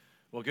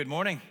Well, good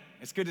morning.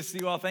 It's good to see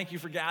you all. Thank you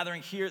for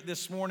gathering here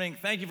this morning.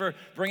 Thank you for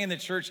bringing the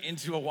church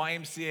into a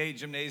YMCA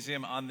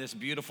gymnasium on this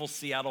beautiful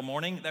Seattle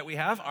morning that we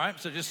have. All right,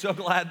 so just so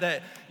glad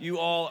that you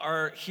all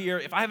are here.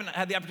 If I haven't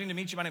had the opportunity to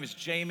meet you, my name is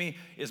Jamie.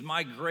 It is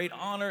my great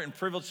honor and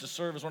privilege to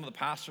serve as one of the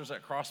pastors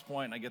at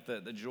Crosspoint. And I get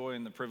the joy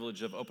and the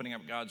privilege of opening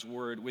up God's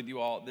Word with you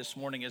all this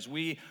morning as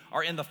we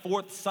are in the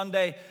fourth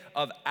Sunday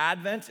of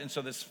Advent. And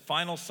so this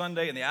final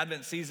Sunday in the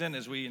Advent season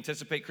as we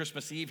anticipate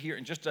Christmas Eve here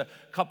in just a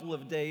couple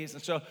of days.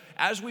 And so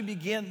as we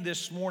begin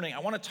this morning, I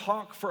want to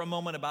talk for a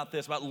moment about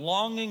this, about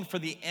longing for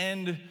the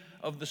end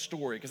of the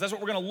story, because that's what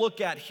we're going to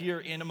look at here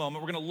in a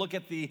moment. We're going to look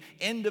at the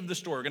end of the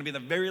story. We're going to be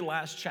in the very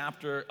last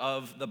chapter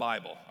of the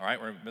Bible, all right?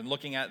 We've been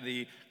looking at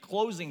the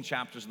closing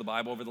chapters of the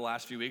Bible over the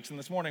last few weeks, and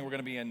this morning we're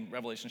going to be in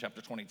Revelation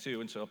chapter 22,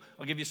 and so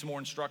I'll give you some more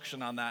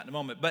instruction on that in a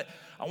moment. But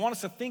I want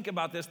us to think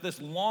about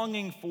this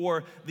longing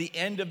for the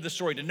end of the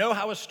story, to know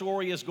how a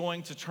story is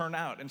going to turn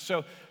out. And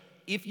so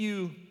if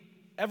you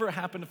ever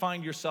happen to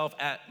find yourself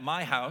at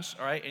my house,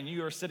 all right, and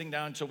you are sitting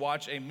down to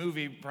watch a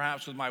movie,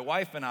 perhaps with my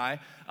wife and I,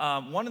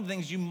 one of the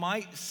things you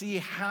might see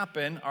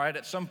happen, all right,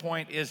 at some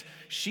point is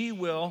she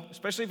will,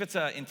 especially if it's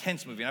an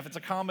intense movie. Now, if it's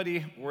a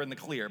comedy, we're in the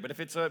clear. But if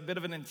it's a bit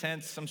of an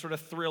intense, some sort of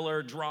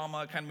thriller,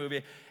 drama kind of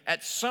movie,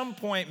 at some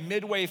point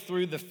midway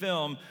through the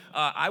film,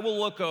 I will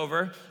look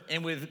over,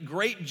 and with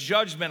great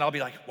judgment, I'll be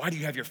like, why do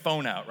you have your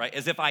phone out, right?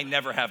 As if I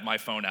never have my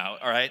phone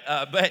out, all right?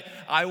 But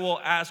I will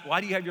ask,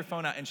 why do you have your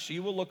phone out? And she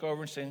will look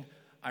over and say,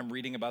 I'm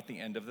reading about the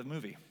end of the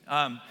movie.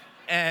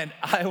 And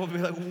I will be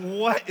like,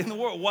 what in the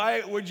world?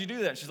 Why would you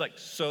do that? She's like,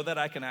 so that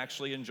I can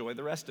actually enjoy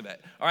the rest of it.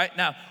 All right,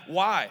 now,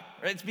 why?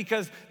 Right? It's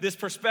because this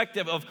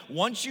perspective of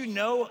once you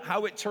know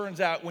how it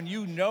turns out, when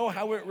you know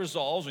how it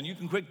resolves, when you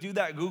can quick do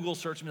that Google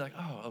search and be like,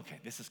 oh, okay,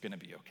 this is going to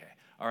be okay.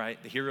 All right,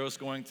 the hero's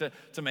going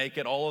to make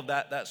it, all of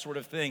that sort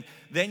of thing.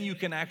 Then you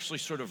can actually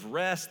sort of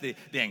rest. The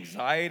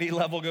anxiety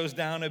level goes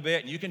down a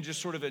bit, and you can just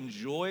sort of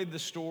enjoy the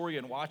story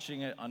and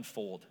watching it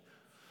unfold.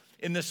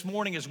 And this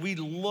morning, as we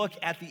look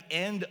at the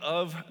end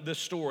of the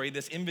story,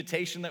 this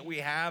invitation that we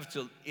have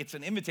it's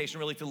an invitation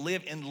really to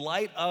live in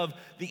light of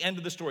the end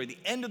of the story. The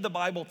end of the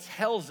Bible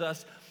tells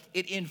us,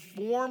 it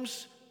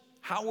informs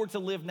how we're to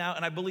live now.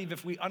 And I believe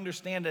if we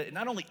understand it, it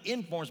not only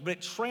informs, but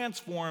it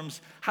transforms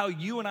how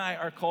you and I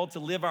are called to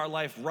live our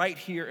life right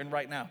here and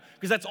right now.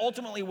 Because that's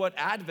ultimately what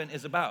Advent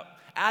is about.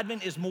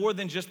 Advent is more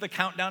than just the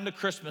countdown to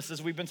Christmas,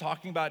 as we've been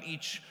talking about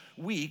each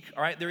week,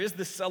 all right? There is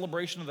this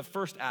celebration of the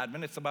first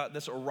Advent. It's about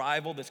this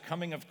arrival, this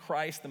coming of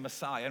Christ, the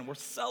Messiah, and we'll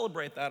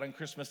celebrate that on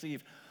Christmas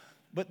Eve.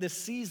 But this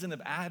season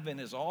of Advent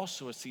is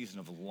also a season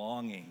of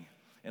longing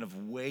and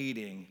of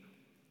waiting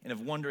and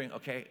of wondering,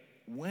 okay,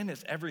 when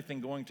is everything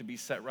going to be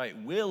set right?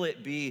 Will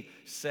it be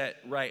set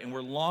right? And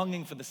we're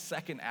longing for the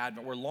second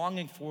Advent. We're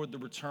longing for the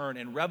return.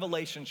 And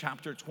Revelation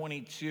chapter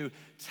 22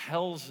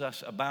 tells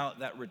us about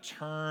that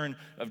return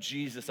of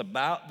Jesus,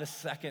 about the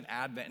second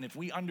Advent. And if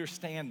we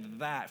understand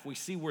that, if we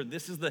see where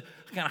this is the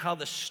kind of how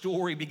the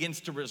story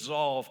begins to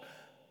resolve,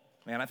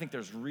 man, I think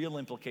there's real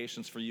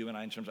implications for you and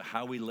I in terms of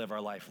how we live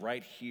our life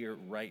right here,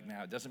 right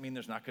now. It doesn't mean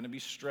there's not going to be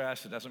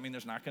stress. It doesn't mean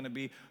there's not going to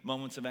be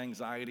moments of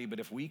anxiety.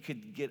 But if we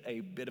could get a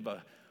bit of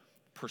a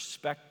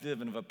perspective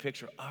and of a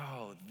picture,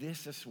 oh,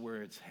 this is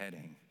where it's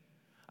heading.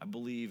 I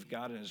believe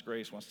God in His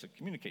grace wants to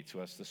communicate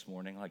to us this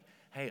morning, like,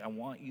 hey, I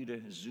want you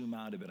to zoom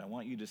out a bit. I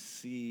want you to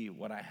see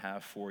what I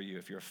have for you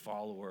if you're a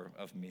follower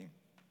of me.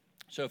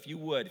 So if you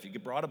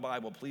brought a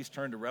Bible, please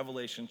turn to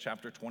Revelation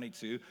chapter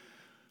 22.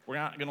 We're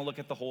not going to look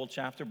at the whole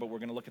chapter, but we're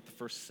going to look at the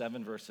first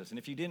 7 verses. And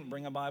if you didn't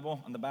bring a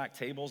Bible, on the back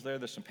tables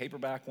there's some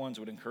paperback ones.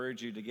 I would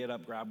encourage you to get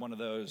up, grab one of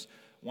those.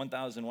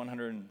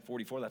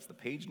 1144, that's the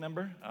page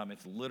number.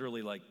 It's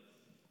literally like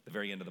the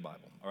very end of the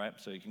Bible, all right?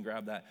 So you can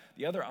grab that.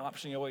 The other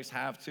option you always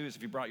have, too, is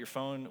if you brought your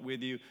phone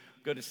with you,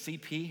 go to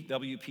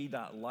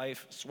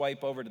cpwp.life,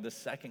 swipe over to the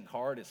second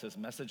card. It says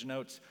Message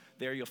Notes.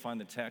 There you'll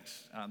find the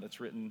text that's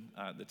written,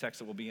 the text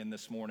that will be in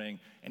this morning.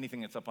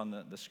 Anything that's up on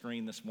the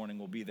screen this morning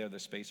will be there.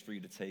 There's space for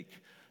you to take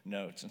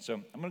notes. And so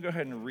I'm going to go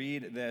ahead and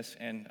read this,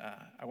 and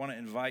I want to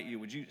invite you.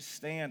 Would you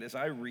stand as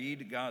I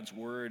read God's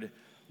Word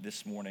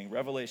this morning?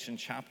 Revelation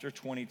chapter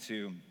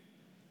 22.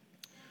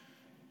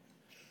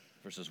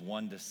 Verses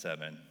 1 to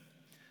 7,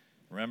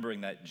 remembering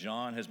that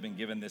John has been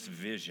given this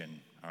vision,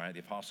 all right, the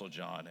Apostle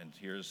John, and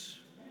here's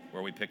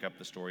where we pick up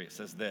the story. It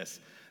says this: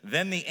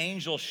 Then the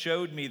angel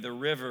showed me the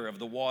river of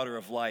the water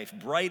of life,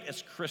 bright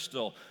as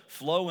crystal,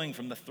 flowing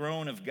from the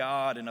throne of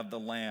God and of the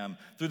Lamb,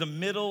 through the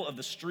middle of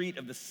the street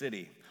of the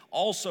city.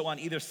 Also on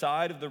either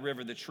side of the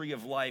river, the tree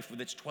of life with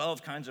its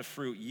 12 kinds of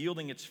fruit,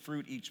 yielding its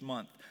fruit each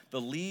month.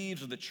 The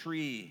leaves of the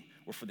tree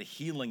were for the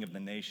healing of the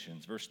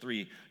nations. Verse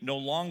 3, no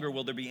longer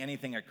will there be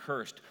anything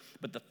accursed,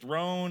 but the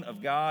throne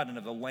of God and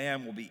of the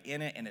Lamb will be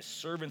in it, and His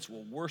servants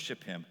will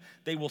worship Him.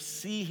 They will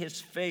see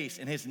His face,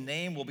 and His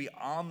name will be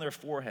on their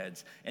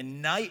foreheads,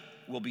 and night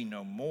will be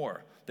no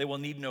more. They will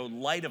need no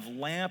light of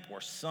lamp or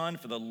sun,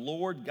 for the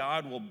Lord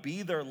God will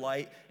be their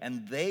light,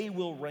 and they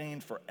will reign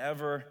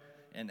forever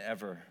and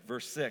ever.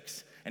 Verse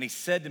 6, and he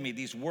said to me,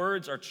 these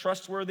words are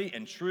trustworthy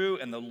and true,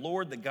 and the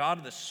Lord, the God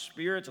of the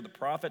spirits of the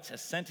prophets,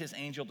 has sent his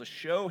angel to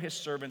show his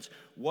servants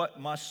what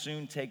must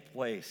soon take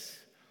place.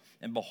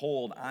 And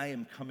behold, I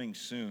am coming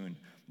soon.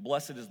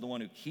 Blessed is the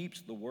one who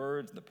keeps the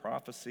words, the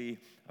prophecy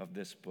of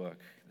this book.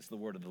 This is the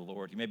word of the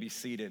Lord. You may be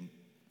seated.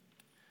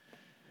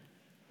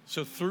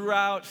 So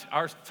throughout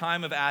our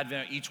time of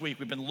Advent, each week,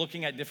 we've been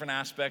looking at different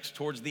aspects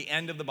towards the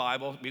end of the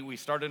Bible. We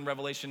started in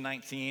Revelation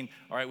 19.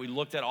 All right, we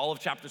looked at all of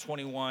chapter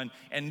 21.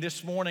 And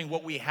this morning,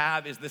 what we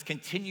have is this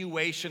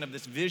continuation of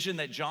this vision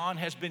that John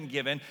has been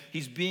given.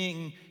 He's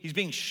being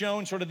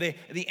shown sort of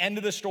the end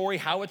of the story,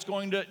 how it's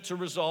going to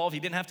resolve. He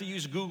didn't have to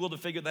use Google to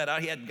figure that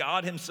out. He had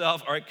God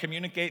himself, all right,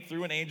 communicate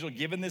through an angel,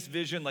 given this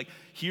vision, like,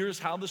 here's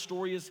how the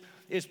story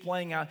is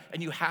playing out.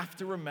 And you have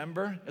to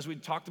remember, as we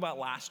talked about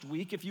last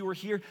week, if you were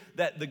here,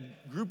 that the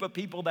group of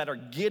people that are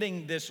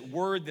getting this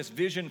word, this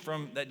vision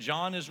that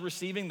John is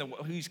receiving,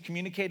 who he's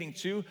communicating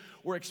to,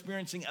 were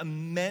experiencing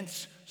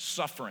immense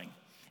suffering.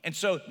 And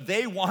so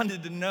they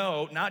wanted to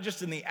know, not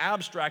just in the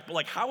abstract, but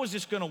like, how is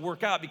this going to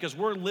work out? Because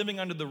we're living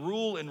under the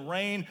rule and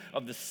reign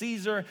of the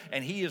Caesar,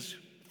 and he is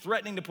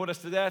threatening to put us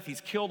to death.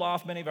 He's killed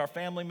off many of our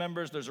family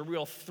members. There's a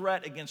real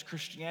threat against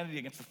Christianity,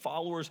 against the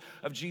followers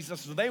of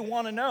Jesus. So they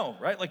want to know,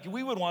 right? Like,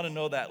 we would want to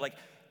know that. Like,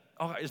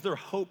 oh, is there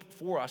hope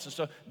for us? And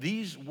so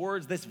these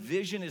words, this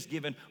vision is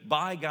given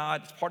by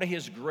God. It's part of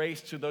his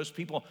grace to those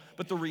people.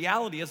 But the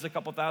reality is, a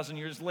couple thousand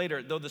years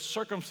later, though the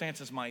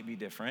circumstances might be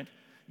different,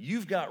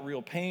 you've got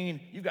real pain,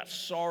 you've got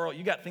sorrow,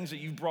 you got things that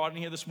you've brought in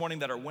here this morning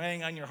that are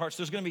weighing on your hearts.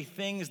 There's going to be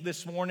things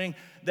this morning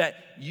that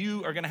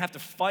you are going to have to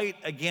fight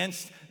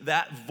against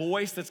that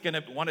voice that's going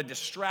to want to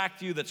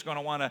distract you, that's going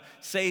to want to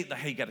say,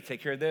 hey, you got to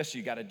take care of this,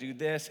 you got to do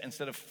this,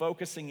 instead of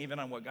focusing even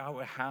on what God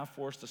would have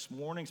for us this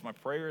morning. So my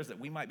prayer is that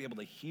we might be able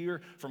to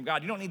hear from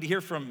God. You don't need to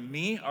hear from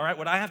me, all right?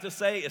 What I have to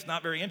say is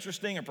not very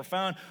interesting or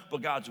profound,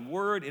 but God's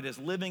word, it is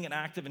living and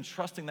active, and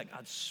trusting that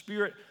God's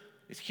Spirit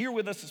is here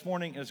with us this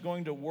morning and is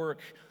going to work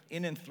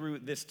in and through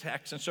this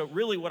text. And so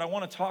really what I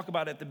want to talk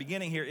about at the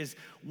beginning here is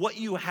what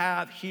you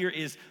have here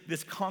is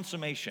this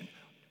consummation.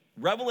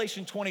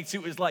 Revelation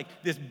 22 is like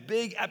this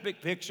big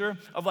epic picture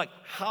of like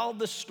how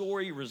the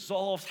story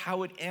resolves,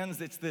 how it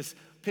ends. It's this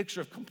picture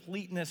of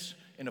completeness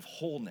and of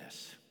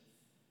wholeness.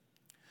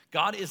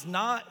 God is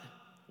not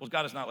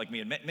like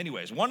me in many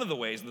ways. One of the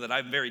ways that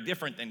I'm very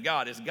different than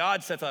God is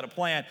God sets out a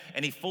plan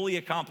and he fully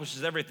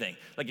accomplishes everything.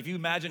 Like, if you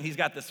imagine he's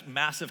got this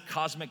massive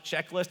cosmic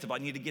checklist, if I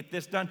need to get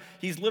this done,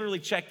 he's literally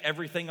checked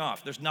everything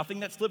off. There's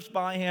nothing that slips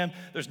by him.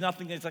 There's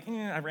nothing that's like,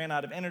 I ran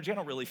out of energy. I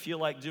don't really feel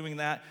like doing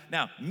that.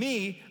 Now,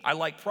 me, I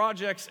like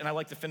projects and I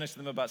like to finish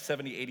them about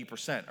 70,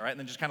 80%, all right? And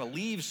then just kind of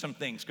leave some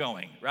things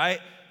going,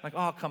 right? Like,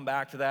 I'll come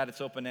back to that.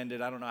 It's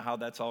open-ended. I don't know how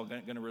that's all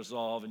going to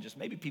resolve. And just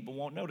maybe people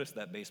won't notice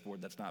that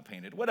baseboard that's not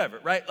painted, whatever,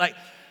 right? Like,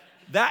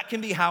 that can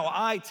be how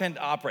I tend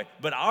to operate.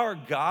 But our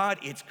God,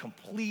 it's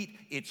complete,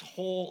 it's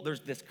whole.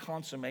 There's this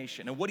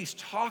consummation. And what he's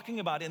talking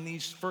about in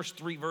these first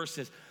 3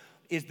 verses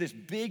is this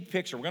big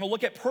picture. We're going to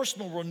look at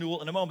personal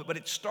renewal in a moment, but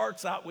it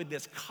starts out with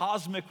this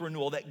cosmic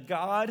renewal, that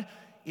God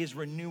is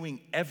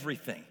renewing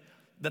everything.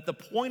 That the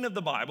point of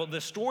the Bible, the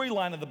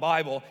storyline of the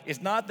Bible,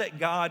 is not that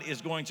God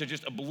is going to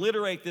just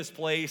obliterate this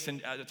place and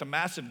it's a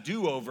massive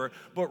do-over,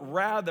 but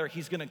rather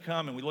he's going to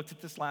come, and we looked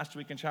at this last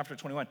week in chapter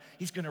 21,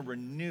 he's going to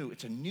renew.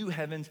 It's a new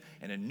heavens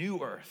and a new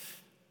earth.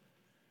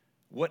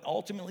 What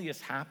ultimately is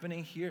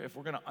happening here, if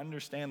we're going to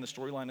understand the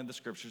storyline of the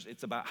scriptures,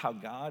 it's about how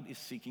God is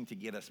seeking to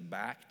get us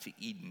back to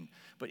Eden.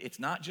 But it's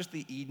not just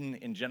the Eden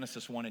in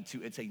Genesis 1 and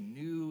 2. It's a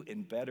new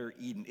and better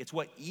Eden. It's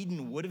what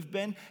Eden would have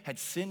been had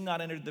sin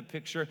not entered the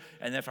picture,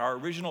 and if our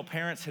original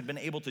parents had been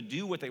able to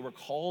do what they were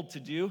called to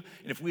do,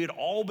 and if we had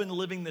all been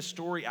living this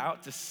story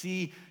out to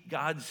see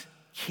God's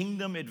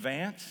kingdom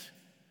advance,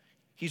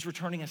 he's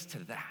returning us to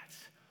that.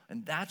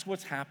 And that's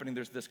what's happening.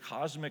 There's this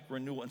cosmic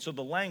renewal. And so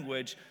the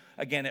language,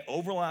 again, it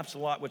overlaps a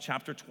lot with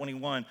chapter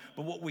 21.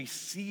 But what we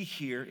see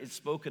here is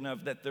spoken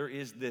of that there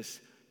is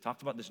this,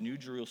 talked about this new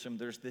Jerusalem,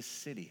 there's this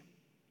city.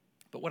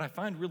 But what I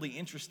find really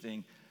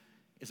interesting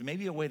is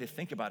maybe a way to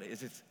think about it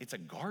is it's a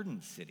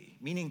garden city.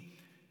 Meaning,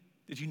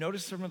 did you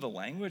notice some of the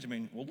language? I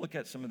mean, we'll look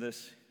at some of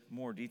this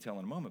more detail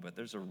in a moment, but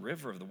there's a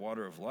river of the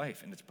water of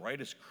life, and it's bright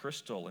as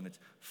crystal, and it's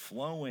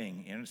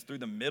flowing, and it's through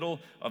the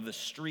middle of the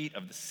street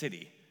of the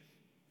city.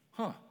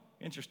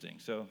 Interesting.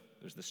 So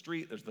there's the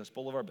street, there's this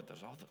boulevard, but there's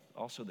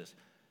also this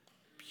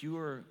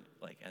pure,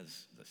 like,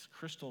 as this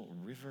crystal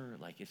river,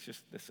 like, it's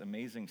just this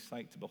amazing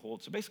sight to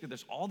behold. So basically,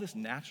 there's all this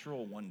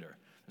natural wonder.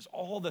 There's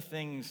all the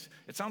things.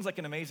 It sounds like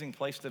an amazing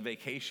place to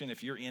vacation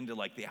if you're into,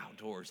 like, the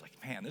outdoors. Like,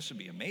 man, this would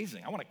be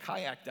amazing. I want to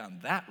kayak down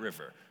that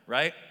river,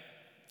 right?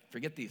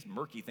 Forget these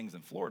murky things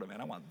in Florida,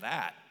 man. I want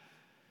that.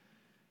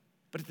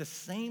 But at the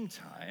same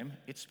time,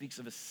 it speaks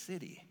of a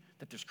city,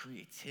 that there's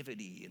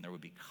creativity and there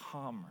would be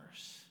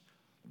commerce.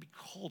 There'd be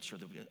culture,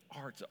 there'd be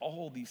arts,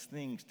 all these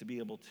things to be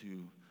able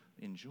to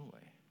enjoy.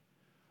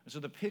 And so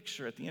the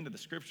picture at the end of the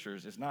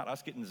scriptures is not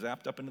us getting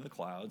zapped up into the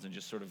clouds and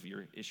just sort of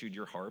you're issued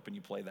your harp and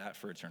you play that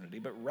for eternity,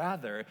 but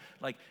rather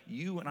like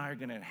you and I are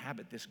going to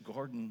inhabit this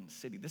garden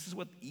city. This is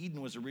what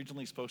Eden was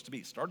originally supposed to be.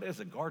 It started as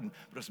a garden,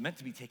 but it was meant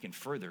to be taken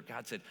further.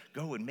 God said,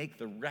 go and make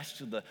the rest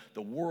of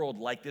the world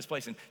like this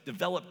place and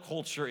develop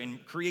culture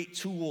and create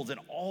tools and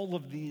all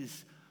of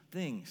these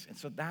things. And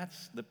so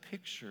that's the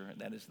picture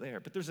that is there.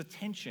 But there's a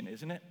tension,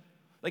 isn't it?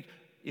 Like,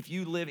 if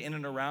you live in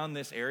and around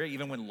this area,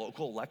 even when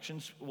local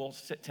elections will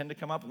tend to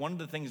come up, one of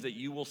the things that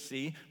you will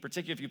see,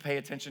 particularly if you pay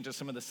attention to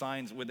some of the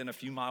signs within a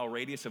few mile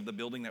radius of the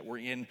building that we're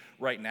in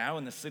right now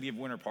in the city of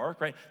Winter Park,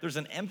 right? There's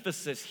an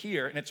emphasis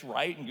here, and it's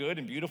right and good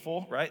and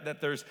beautiful, right?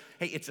 That there's,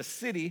 hey, it's a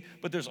city,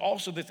 but there's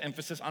also this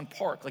emphasis on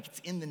park, like it's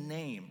in the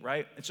name,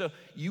 right? And so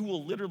you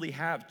will literally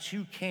have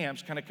two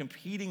camps kind of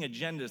competing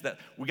agendas that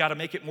we got to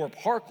make it more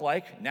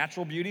park-like,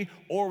 natural beauty,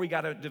 or we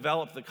got to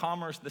develop the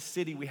commerce, the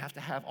city, we have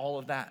to have all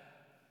of that.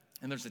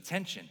 And there's a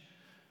tension.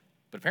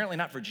 But apparently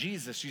not for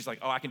Jesus. She's like,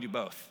 oh, I can do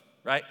both,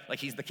 right? Like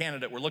he's the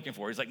candidate we're looking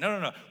for. He's like,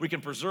 no. We can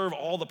preserve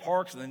all the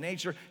parks and the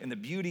nature and the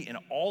beauty, and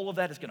all of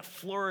that is going to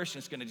flourish. And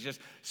it's going to just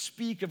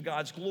speak of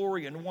God's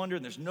glory and wonder.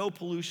 And there's no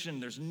pollution.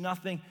 There's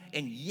nothing.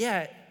 And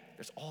yet,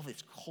 there's all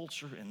this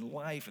culture and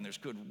life. And there's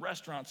good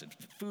restaurants and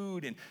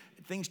food and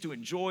things to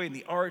enjoy and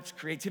the arts,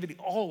 creativity,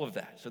 all of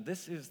that. So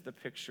this is the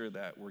picture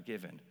that we're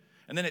given.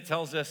 And then it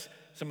tells us,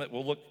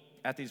 we'll look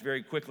at these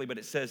very quickly, but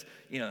it says,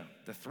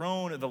 the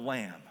throne of the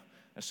Lamb.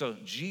 And so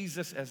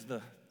Jesus as the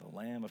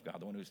Lamb of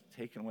God, the one who's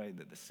taken away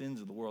the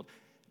sins of the world,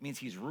 means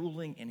he's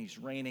ruling and he's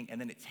reigning.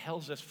 And then it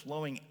tells us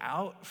flowing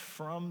out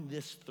from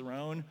this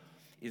throne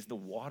is the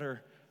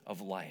water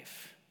of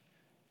life.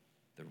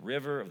 The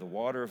river of the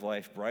water of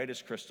life, bright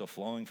as crystal,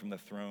 flowing from the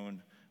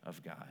throne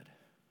of God.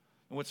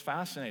 And what's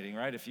fascinating,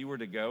 right, if you were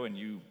to go and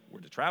you were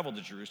to travel to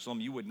Jerusalem,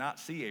 you would not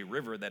see a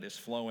river that is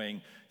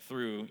flowing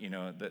through,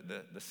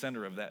 the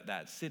center of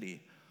that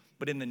city.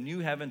 But in the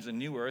new heavens and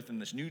new earth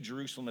and this new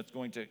Jerusalem that's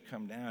going to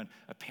come down,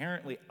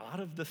 apparently out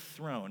of the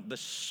throne, the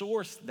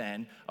source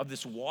then of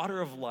this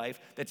water of life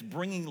that's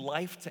bringing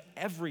life to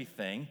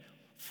everything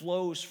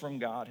flows from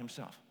God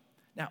himself.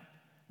 Now,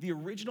 the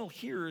original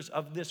hearers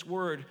of this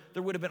word,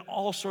 there would have been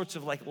all sorts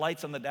of like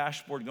lights on the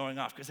dashboard going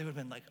off because they would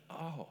have been like,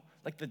 oh,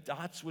 like the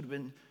dots would have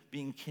been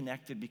being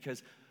connected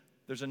because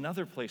there's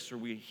another place where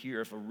we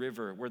hear of a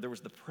river where there was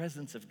the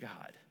presence of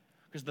God.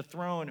 Because the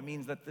throne, it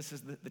means that this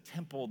is the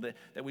temple,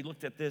 that we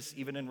looked at this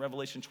even in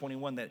Revelation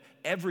 21, that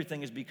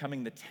everything is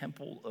becoming the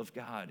temple of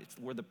God. It's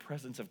where the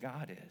presence of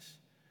God is.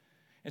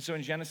 And so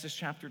in Genesis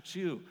chapter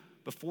 2,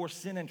 before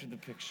sin entered the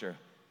picture,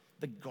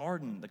 the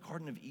Garden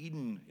of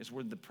Eden is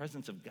where the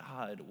presence of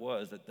God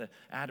was, that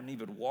Adam and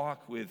Eve would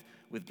walk with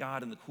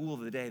God in the cool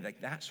of the day,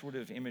 like that sort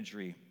of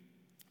imagery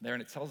there.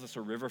 And it tells us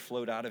a river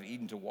flowed out of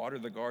Eden to water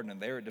the garden,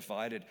 and there it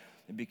divided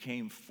and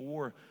became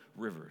 4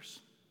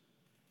 rivers.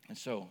 And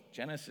so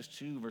Genesis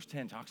 2 verse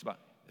 10 talks about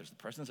there's the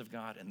presence of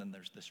God, and then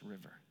there's this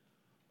river.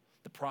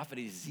 The prophet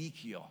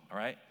Ezekiel, all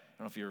right?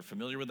 I don't know if you're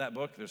familiar with that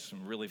book. There's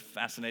some really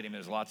fascinating,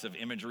 there's lots of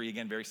imagery,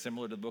 again, very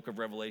similar to the book of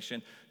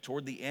Revelation.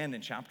 Toward the end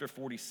in chapter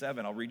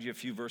 47, I'll read you a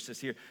few verses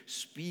here,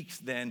 speaks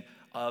then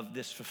of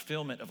this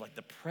fulfillment of like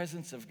the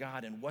presence of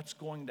God and what's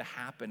going to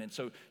happen. And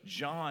so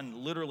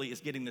John literally is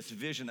getting this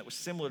vision that was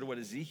similar to what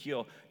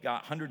Ezekiel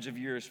got hundreds of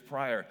years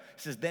prior.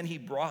 He says, then he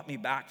brought me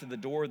back to the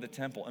door of the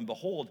temple, and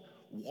behold,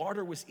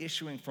 water was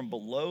issuing from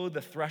below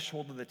the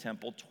threshold of the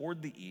temple toward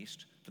the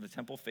east, for the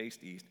temple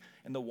faced east,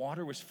 and the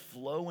water was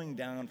flowing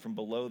down from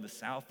below the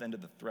south end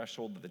of the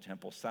threshold of the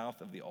temple,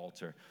 south of the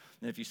altar.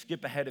 And if you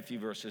skip ahead a few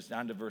verses,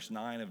 down to verse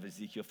 9 of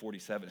Ezekiel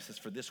 47, it says,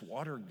 for this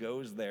water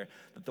goes there,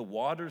 that the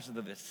waters of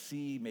the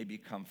sea may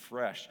become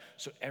fresh,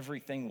 so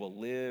everything will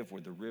live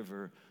where the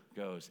river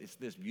goes. It's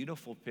this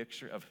beautiful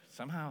picture of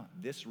somehow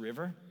this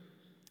river,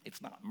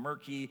 it's not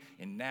murky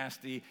and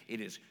nasty.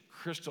 It is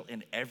crystal,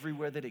 and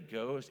everywhere that it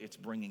goes, it's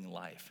bringing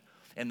life.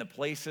 And the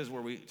places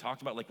where we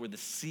talked about, like where the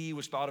sea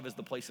was thought of as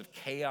the place of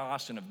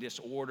chaos and of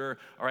disorder,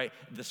 all right,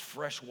 this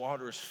fresh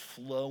water is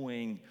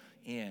flowing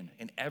in,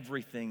 and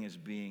everything is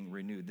being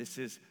renewed. This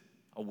is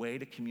a way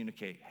to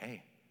communicate,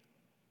 hey,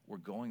 we're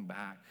going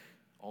back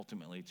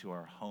ultimately to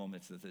our home.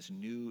 It's this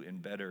new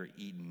and better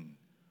Eden.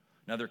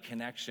 Another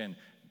connection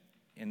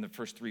in the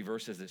first 3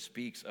 verses that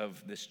speaks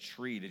of this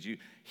tree. Did you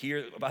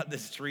hear about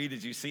this tree?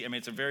 Did you see? I mean,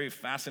 it's a very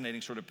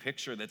fascinating sort of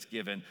picture that's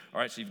given. All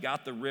right, so you've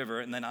got the river,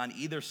 and then on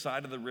either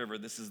side of the river,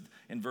 this is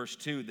in verse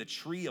 2, the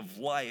tree of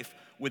life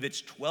with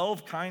its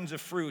 12 kinds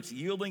of fruits,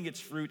 yielding its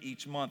fruit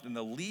each month, and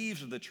the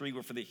leaves of the tree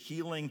were for the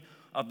healing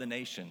of the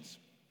nations.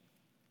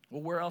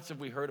 Well, where else have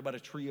we heard about a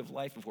tree of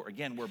life before?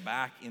 Again, we're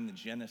back in the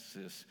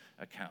Genesis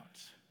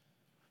accounts.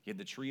 You had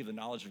the tree of the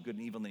knowledge of good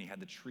and evil, and then you had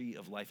the tree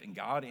of life. And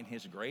God, in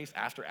his grace,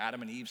 after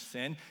Adam and Eve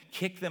sinned,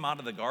 kicked them out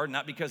of the garden,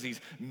 not because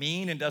he's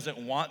mean and doesn't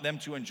want them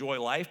to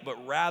enjoy life,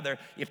 but rather,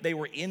 if they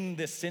were in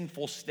this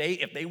sinful state,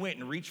 if they went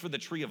and reached for the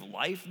tree of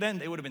life, then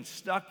they would have been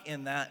stuck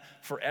in that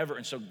forever.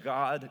 And so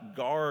God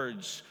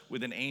guards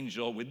with an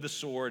angel, with the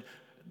sword.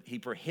 He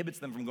prohibits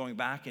them from going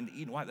back into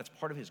Eden. Why? That's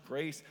part of his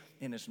grace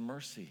and his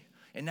mercy.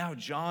 And now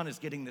John is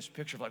getting this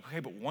picture of like,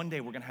 okay, but one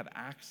day we're gonna have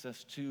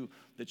access to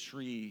the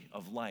tree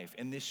of life.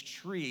 And this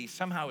tree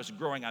somehow is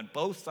growing on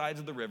both sides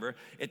of the river.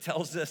 It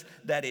tells us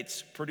that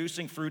it's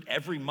producing fruit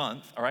every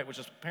month, all right, which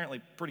is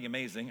apparently pretty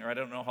amazing, all right?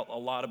 I don't know a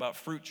lot about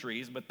fruit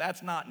trees, but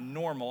that's not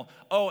normal.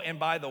 Oh, and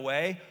by the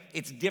way,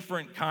 it's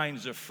different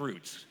kinds of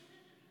fruits.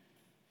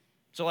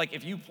 So like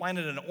if you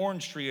planted an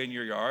orange tree in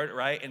your yard,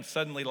 right, and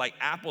suddenly like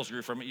apples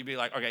grew from it, you'd be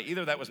like, okay,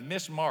 either that was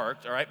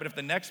mismarked, all right, but if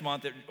the next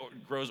month it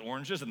grows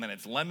oranges and then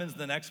it's lemons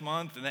the next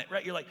month, and then,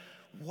 right, you're like,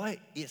 what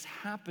is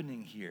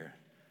happening here?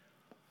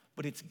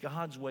 But it's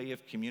God's way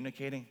of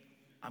communicating,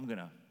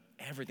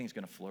 everything's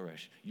gonna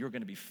flourish. You're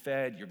gonna be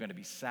fed, you're gonna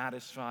be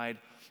satisfied.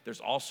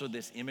 There's also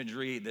this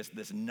imagery,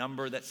 this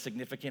number that's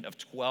significant of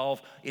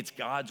 12. It's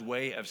God's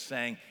way of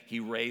saying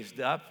he raised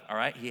up, all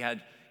right, he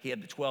had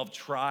the 12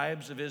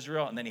 tribes of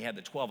Israel, and then he had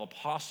the 12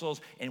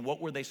 apostles. And what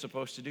were they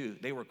supposed to do?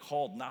 They were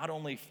called not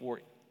only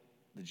for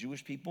the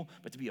Jewish people,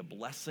 but to be a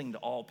blessing to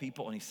all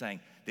people. And he's saying,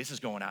 this is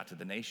going out to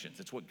the nations.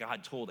 It's what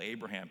God told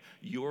Abraham.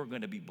 You're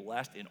going to be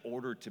blessed in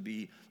order to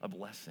be a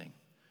blessing.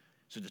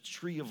 So the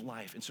tree of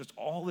life. And so it's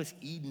all this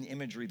Eden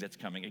imagery that's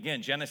coming.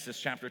 Again, Genesis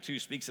chapter 2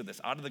 speaks of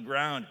this. Out of the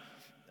ground,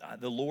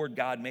 the Lord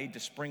God made to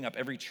spring up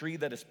every tree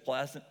that is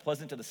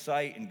pleasant to the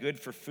sight and good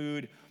for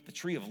food. The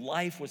tree of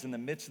life was in the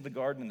midst of the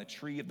garden, and the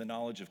tree of the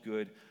knowledge of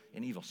good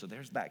and evil. So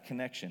there's that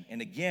connection.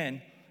 And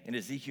again, in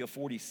Ezekiel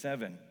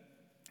 47,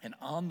 and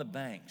on the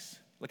banks,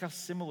 look how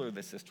similar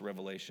this is to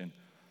Revelation.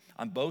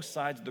 On both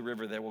sides of the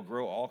river, there will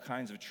grow all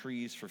kinds of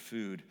trees for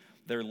food.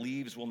 Their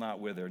leaves will not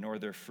wither, nor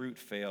their fruit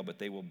fail, but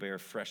they will bear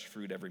fresh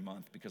fruit every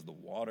month, because the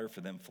water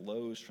for them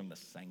flows from the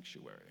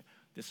sanctuary.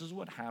 This is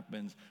what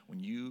happens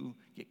when you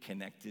get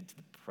connected to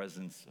the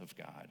presence of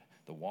God.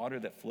 The water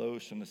that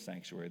flows from the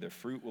sanctuary, their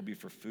fruit will be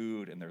for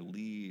food and their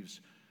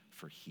leaves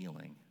for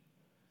healing.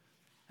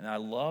 And I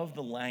love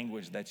the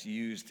language that's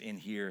used in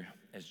here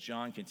as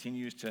John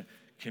continues to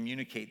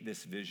communicate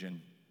this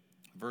vision.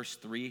 Verse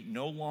 3,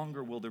 no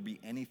longer will there be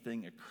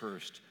anything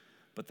accursed,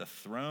 but the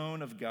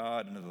throne of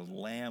God and of the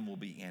Lamb will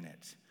be in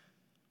it,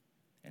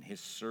 and his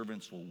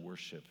servants will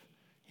worship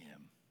him.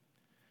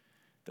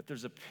 That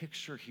there's a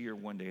picture here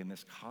one day in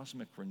this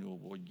cosmic renewal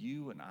where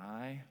you and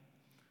I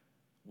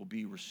will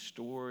be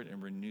restored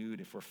and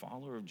renewed, if we're a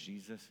follower of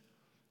Jesus,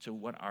 to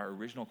what our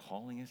original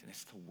calling is, and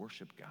it's to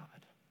worship God.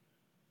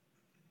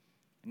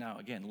 Now,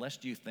 again,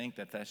 lest you think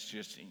that that's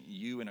just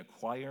you in a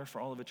choir for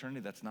all of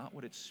eternity, that's not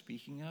what it's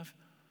speaking of.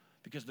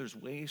 Because there's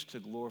ways to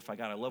glorify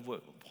God. I love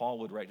what Paul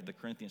would write to the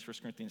Corinthians, 1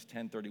 Corinthians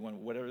 10:31.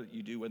 Whatever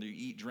you do, whether you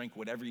eat, drink,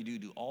 whatever you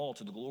do all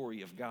to the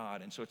glory of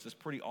God. And so it's this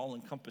pretty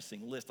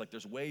all-encompassing list. Like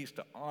there's ways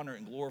to honor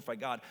and glorify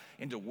God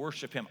and to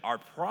worship him. Our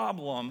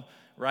problem,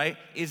 right,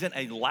 isn't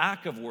a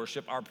lack of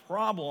worship. Our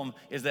problem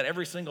is that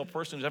every single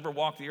person who's ever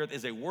walked the earth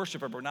is a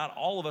worshiper, but not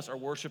all of us are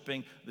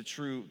worshiping the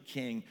true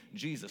King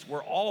Jesus.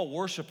 We're all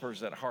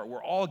worshipers at heart.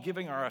 We're all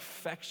giving our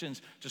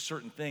affections to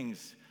certain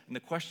things. And the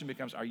question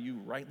becomes, are you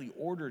rightly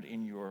ordered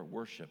in your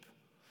worship?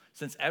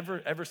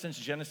 Ever since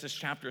Genesis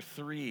chapter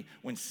 3,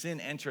 when sin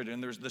entered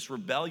and there's this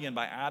rebellion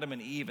by Adam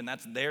and Eve, and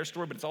that's their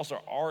story, but it's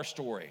also our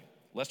story.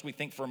 Lest we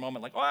think for a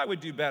moment like, oh, I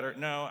would do better.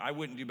 No, I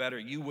wouldn't do better.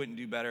 You wouldn't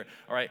do better.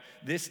 All right,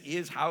 this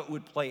is how it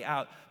would play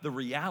out. The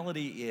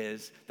reality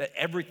is that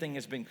everything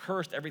has been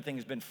cursed. Everything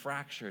has been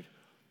fractured.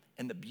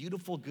 And the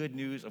beautiful good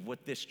news of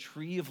what this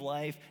tree of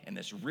life and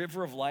this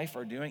river of life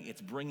are doing,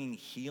 it's bringing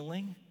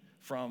healing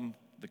from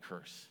the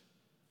curse.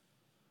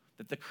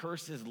 That the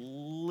curse has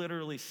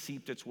literally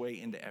seeped its way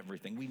into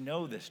everything. We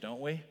know this, don't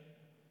we? I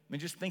mean,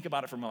 just think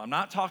about it for a moment. I'm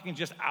not talking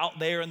just out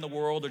there in the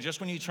world or just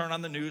when you turn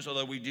on the news,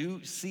 although we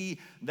do see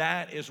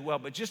that as well.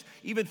 But just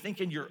even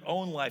think in your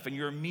own life, in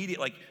your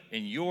immediate, like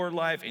in your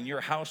life, in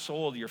your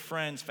household, your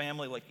friends,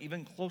 family, like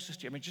even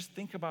closest to you. I mean, just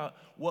think about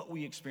what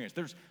we experience.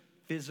 There's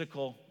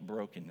physical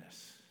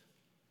brokenness.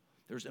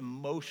 There's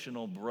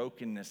emotional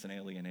brokenness and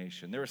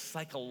alienation. There is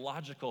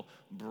psychological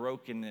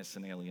brokenness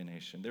and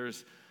alienation.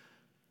 There's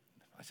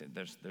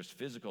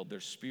physical,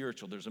 there's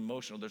spiritual, there's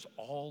emotional, there's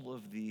all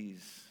of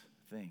these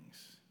things.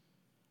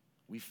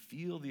 We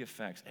feel the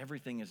effects.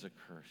 Everything is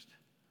accursed.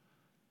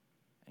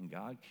 And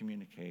God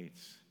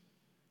communicates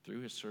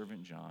through his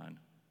servant John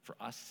for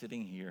us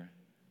sitting here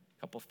a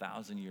couple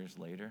thousand years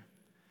later.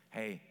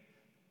 Hey,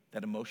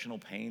 that emotional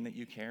pain that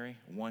you carry,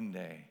 one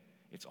day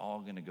it's all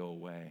going to go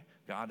away.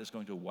 God is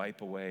going to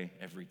wipe away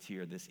every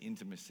tear, this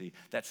intimacy,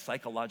 that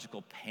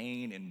psychological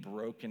pain and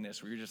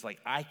brokenness where you're just like,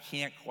 I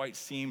can't quite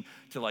seem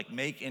to like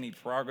make any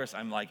progress.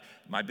 I'm like,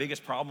 my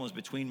biggest problem is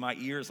between my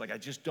ears. Like, I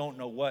just don't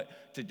know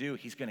what to do.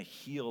 He's going to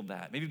heal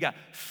that. Maybe you've got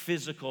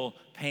physical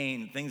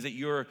pain, things that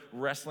you're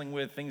wrestling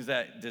with,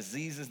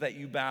 diseases that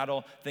you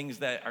battle, things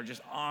that are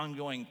just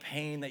ongoing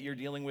pain that you're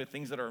dealing with,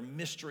 things that are a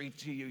mystery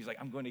to you. He's like,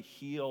 I'm going to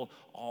heal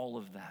all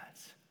of that.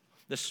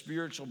 the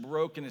spiritual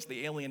brokenness,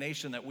 the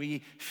alienation that we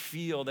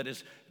feel that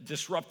has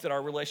disrupted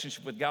our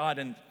relationship with God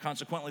and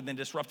consequently then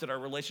disrupted our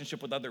relationship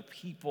with other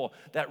people,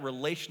 that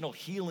relational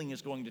healing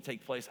is going to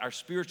take place. Our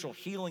spiritual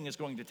healing is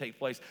going to take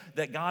place,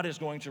 that God is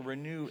going to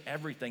renew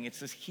everything. It's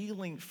this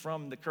healing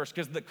from the curse,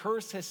 because the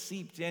curse has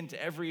seeped into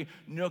every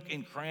nook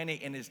and cranny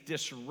and is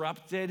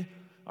disrupted,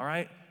 all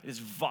right? It has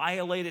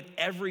violated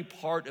every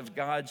part of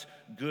God's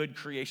good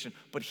creation.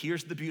 But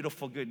here's the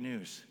beautiful good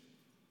news,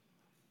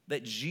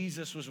 that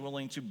Jesus was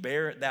willing to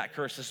bear that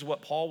curse. This is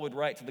what Paul would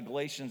write to the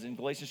Galatians in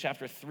Galatians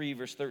chapter 3,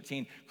 verse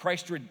 13.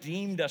 Christ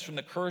redeemed us from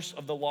the curse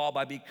of the law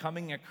by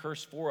becoming a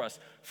curse for us.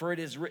 For it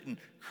is written,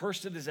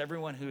 cursed is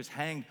everyone who is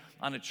hanged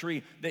on a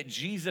tree. That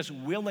Jesus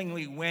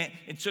willingly went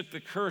and took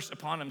the curse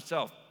upon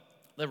himself.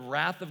 The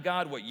wrath of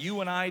God, what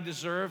you and I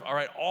deserve, all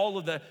right, all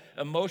of the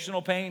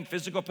emotional pain,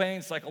 physical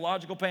pain,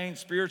 psychological pain,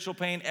 spiritual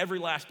pain, every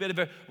last bit of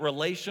it,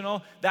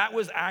 relational, that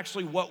was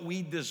actually what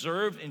we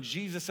deserved. And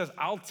Jesus says,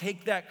 I'll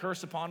take that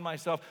curse upon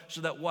myself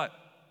so that what?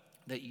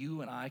 That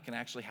you and I can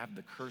actually have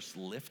the curse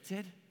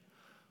lifted.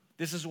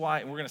 This is why,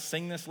 and we're going to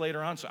sing this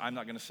later on, so I'm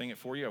not going to sing it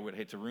for you. I would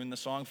hate to ruin the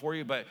song for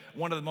you, but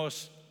one of the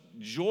most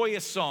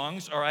joyous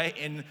songs, all right,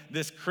 in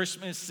this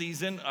Christmas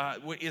season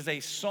is a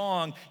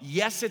song.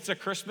 Yes, it's a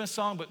Christmas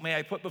song, but may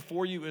I put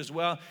before you as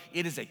well,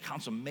 it is a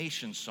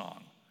consummation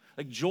song.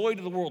 Like joy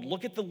to the world.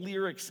 Look at the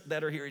lyrics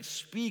that are here. It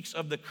speaks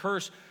of the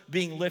curse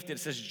being lifted. It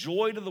says,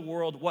 joy to the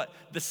world, what?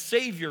 The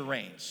Savior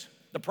reigns.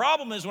 The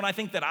problem is when I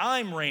think that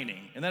I'm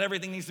reigning and that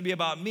everything needs to be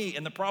about me.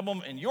 And the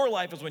problem in your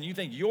life is when you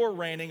think you're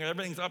reigning or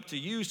everything's up to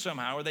you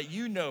somehow or that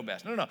you know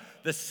best. No.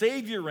 The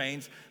Savior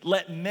reigns.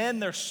 Let men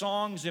their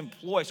songs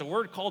employ. So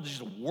we're called to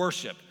just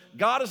worship.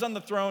 God is on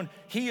the throne.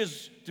 He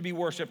is to be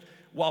worshiped.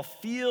 While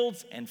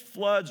fields and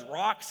floods,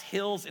 rocks,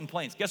 hills, and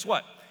plains. Guess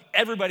what?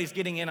 Everybody's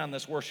getting in on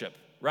this worship,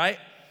 right?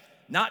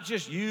 Not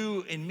just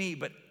you and me,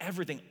 but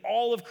everything,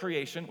 all of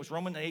creation, which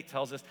Romans 8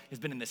 tells us has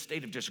been in this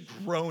state of just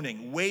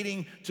groaning,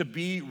 waiting to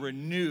be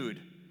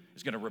renewed,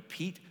 is going to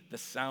repeat the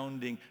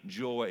sounding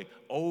joy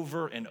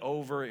over and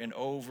over and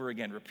over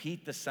again.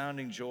 Repeat the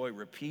sounding joy,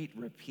 repeat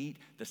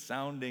the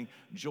sounding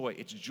joy.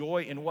 It's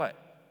joy in what?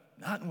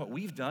 Not in what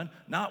we've done,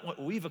 not what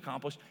we've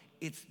accomplished.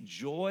 It's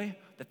joy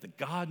that the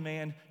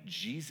God-man,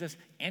 Jesus,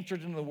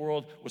 entered into the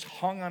world, was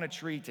hung on a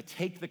tree to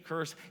take the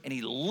curse, and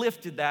he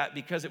lifted that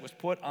because it was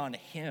put on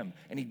him.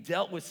 And he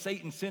dealt with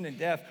Satan, sin, and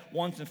death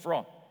once and for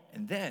all.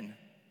 And then,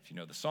 if you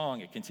know the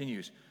song, it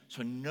continues,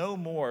 so no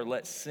more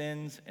let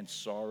sins and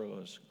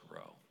sorrows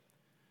grow.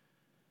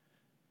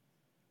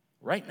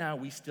 Right now,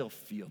 we still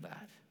feel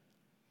that.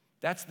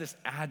 That's this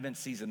Advent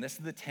season. This is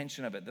the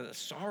tension of it. The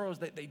sorrows,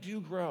 they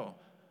do grow.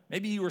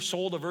 Maybe you were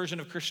sold a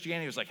version of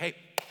Christianity. It was like, hey,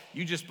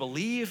 you just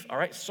believe, all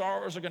right,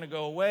 sorrows are going to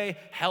go away,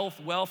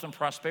 health, wealth, and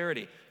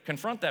prosperity.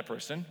 Confront that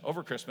person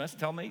over Christmas.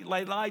 Tell me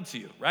they lied to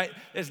you, right?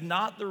 It's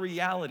not the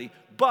reality.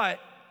 But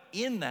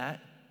in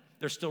that,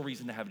 there's still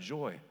reason to have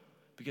joy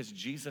because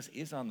Jesus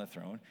is on the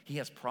throne. He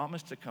has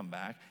promised to come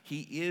back.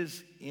 He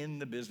is in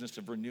the business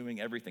of renewing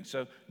everything.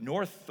 So,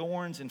 nor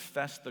thorns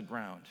infest the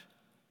ground.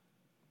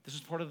 This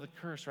is part of the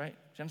curse, right?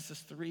 Genesis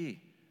 3,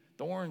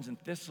 thorns and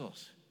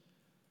thistles.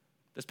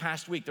 This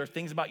past week, there are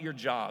things about your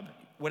job,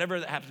 whatever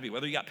that happens to be,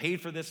 whether you got paid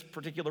for this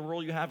particular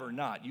role you have or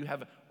not. You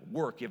have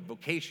work, you have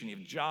vocation, you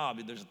have job,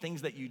 there's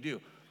things that you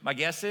do. My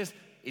guess is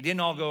it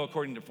didn't all go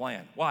according to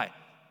plan. Why?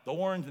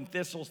 Thorns and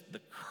thistles, the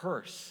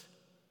curse.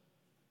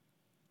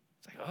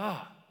 It's like,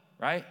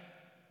 right?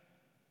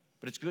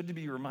 But it's good to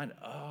be reminded,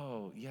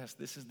 yes,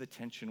 this is the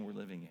tension we're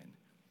living in.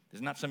 This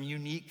is not some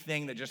unique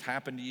thing that just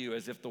happened to you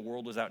as if the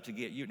world was out to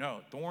get you.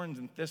 No, thorns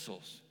and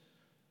thistles.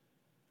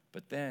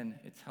 But then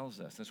it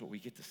tells us, that's what we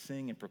get to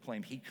sing and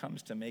proclaim, he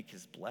comes to make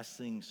his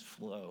blessings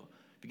flow.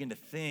 Begin to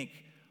think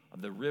of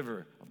the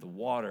river of the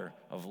water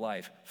of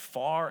life,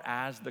 far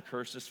as the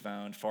curse is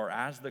found, far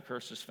as the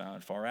curse is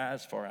found, far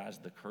as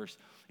the curse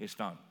is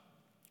found.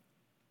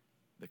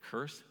 The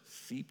curse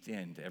seeped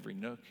into every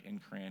nook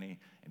and cranny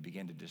and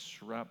began to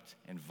disrupt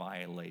and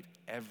violate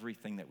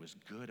everything that was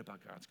good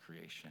about God's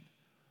creation.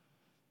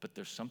 But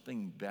there's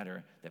something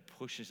better that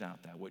pushes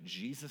out that. What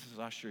Jesus has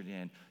ushered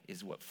in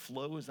is what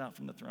flows out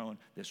from the throne,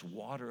 this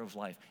water of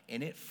life.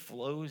 And it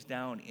flows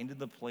down into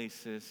the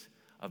places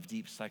of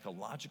deep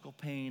psychological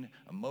pain,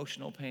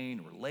 emotional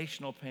pain,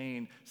 relational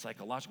pain,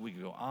 psychological. We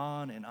could go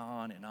on and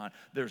on and on.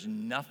 There's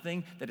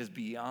nothing that is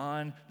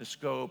beyond the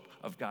scope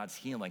of God's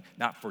healing.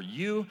 Not for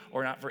you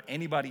or not for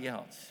anybody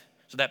else.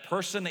 So that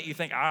person that you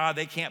think,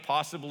 they can't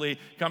possibly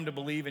come to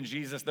believe in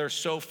Jesus, they're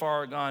so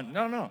far gone.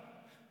 No.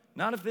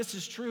 Not if this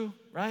is true,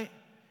 right?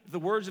 If the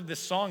words of this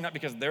song, not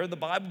because they're the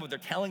Bible, but they're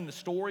telling the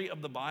story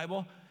of the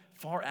Bible,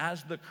 far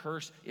as the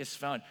curse is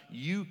found,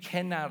 you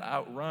cannot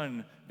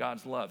outrun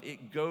God's love.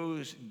 It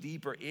goes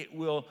deeper.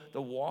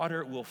 The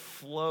water will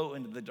flow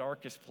into the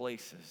darkest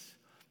places,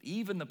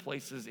 even the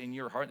places in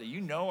your heart that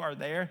you know are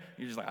there.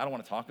 You're just like, I don't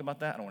want to talk about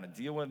that. I don't want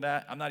to deal with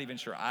that. I'm not even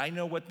sure I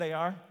know what they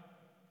are.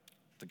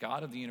 The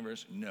God of the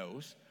universe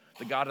knows.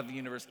 The God of the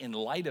universe, in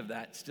light of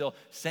that, still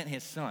sent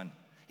his son.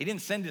 He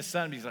didn't send his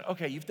son, but he's like,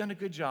 okay, you've done a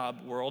good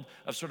job, world,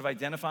 of sort of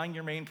identifying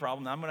your main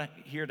problem. Now I'm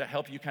here to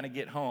help you kind of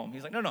get home.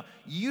 He's like, no,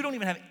 you don't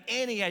even have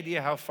any idea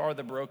how far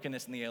the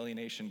brokenness and the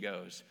alienation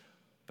goes,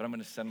 but I'm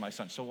gonna send my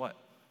son. So what?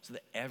 So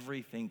that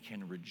everything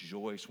can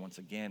rejoice once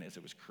again as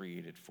it was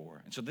created for.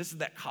 And so this is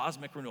that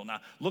cosmic renewal. Now,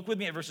 look with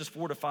me at verses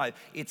 4-5.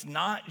 It's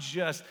not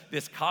just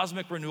this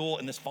cosmic renewal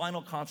and this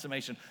final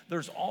consummation.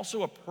 There's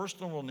also a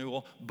personal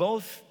renewal,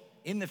 both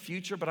in the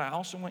future, but I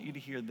also want you to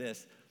hear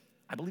this.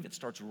 I believe it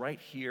starts right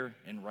here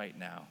and right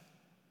now.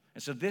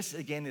 And so this,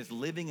 again, is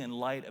living in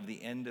light of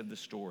the end of the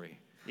story.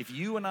 If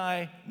you and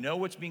I know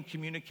what's being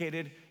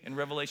communicated in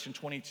Revelation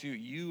 22,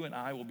 you and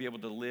I will be able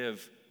to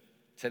live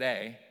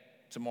today,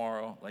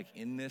 tomorrow, like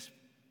in this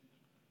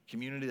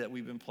community that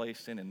we've been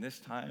placed in this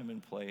time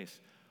and place,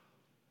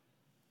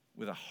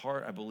 with a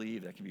heart, I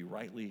believe, that can be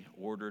rightly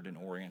ordered and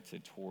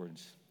oriented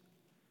towards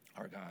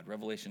our God.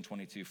 Revelation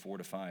 22,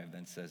 4-5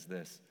 then says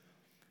this,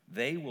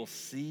 they will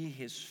see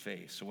his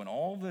face. So when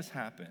all this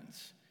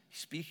happens,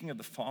 speaking of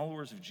the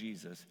followers of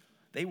Jesus,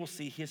 they will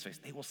see his face.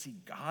 They will see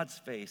God's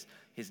face.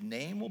 His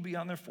name will be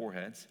on their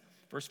foreheads.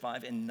 Verse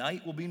 5, and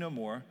night will be no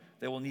more.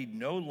 They will need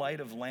no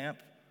light of lamp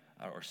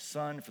or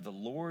sun, for the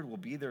Lord will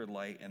be their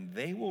light, and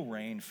they will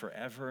reign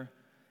forever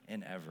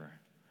and ever.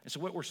 And so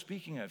what we're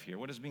speaking of here,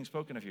 what is being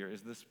spoken of here,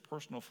 is this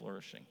personal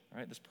flourishing,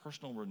 right? This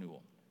personal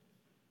renewal.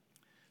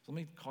 So let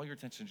me call your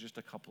attention to just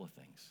a couple of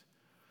things.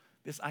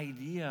 This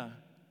idea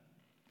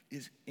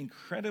is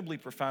incredibly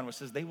profound, which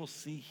says they will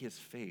see his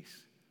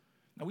face.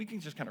 Now we can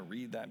just kind of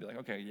read that and be like,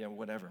 okay, yeah,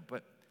 whatever.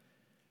 But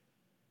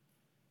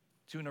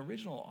to an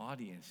original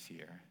audience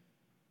here,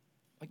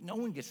 like, no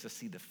one gets to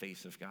see the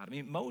face of God. I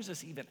mean,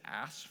 Moses even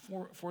asked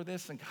for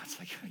this, and God's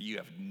like, you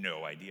have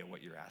no idea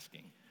what you're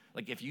asking.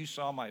 Like, if you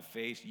saw my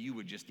face, you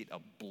would just get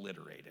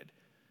obliterated.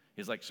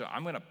 He's like, so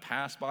I'm going to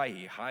pass by.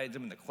 He hides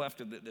him in the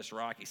cleft of this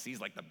rock. He sees,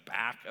 like, the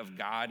back of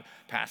God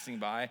passing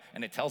by,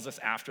 and it tells us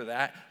after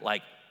that,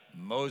 like,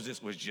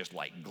 Moses was just,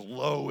 like,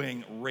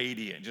 glowing,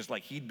 radiant, just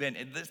like he'd been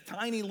in this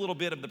tiny little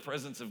bit of the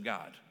presence of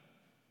God.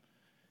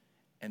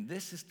 And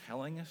this is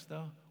telling us,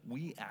 though,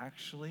 we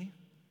actually,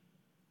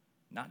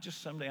 not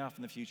just someday off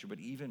in the future, but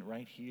even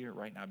right here,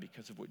 right now,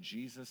 because of what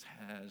Jesus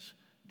has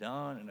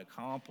done and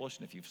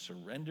accomplished, and if you've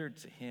surrendered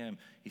to him,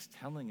 he's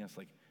telling us,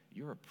 like,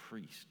 you're a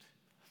priest.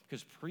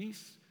 Because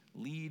priests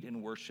lead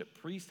in worship.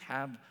 Priests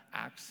have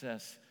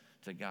access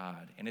to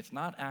God. And it's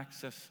not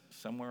access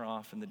somewhere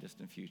off in the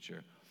distant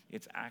future.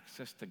 It's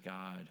access to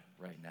God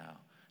right now.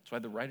 That's why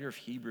the writer of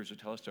Hebrews would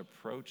tell us to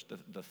approach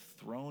the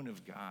throne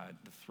of God,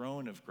 the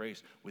throne of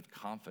grace, with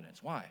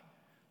confidence. Why?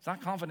 It's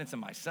not confidence in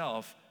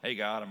myself. Hey,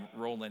 God, I'm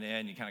rolling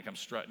in. You kind of come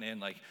strutting in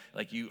like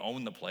you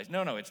own the place.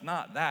 No, it's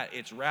not that.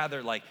 It's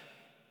rather like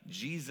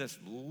Jesus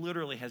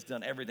literally has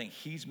done everything.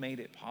 He's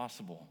made it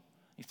possible.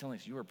 He's telling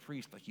us you're a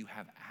priest, like you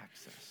have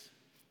access.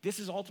 This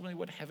is ultimately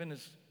what heaven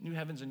is, new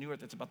heavens and new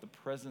earth. It's about the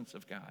presence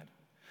of God.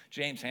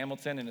 James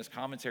Hamilton, in his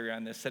commentary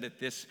on this, said it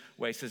this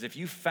way. He says, if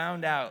you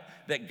found out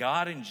that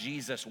God and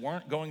Jesus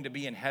weren't going to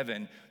be in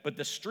heaven, but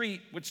the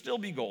street would still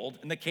be gold,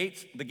 and the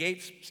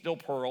gates still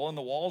pearl, and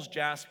the walls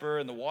jasper,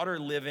 and the water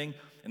living,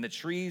 and the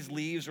trees'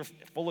 leaves were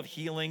full of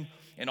healing,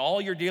 and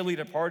all your dearly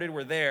departed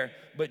were there,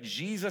 but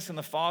Jesus and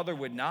the Father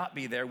would not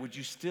be there, would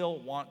you still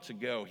want to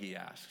go, he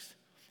asks.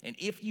 And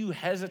if you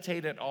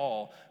hesitate at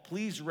all,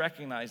 please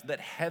recognize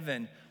that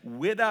heaven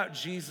without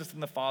Jesus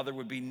and the Father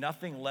would be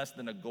nothing less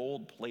than a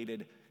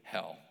gold-plated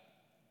hell.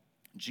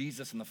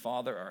 Jesus and the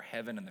Father are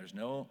heaven, and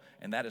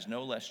that is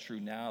no less true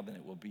now than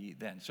it will be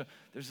then. So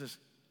there's this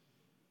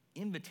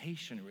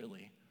invitation,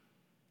 really,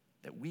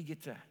 that we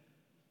get to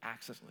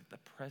access like the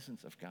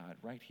presence of God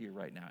right here,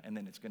 right now, and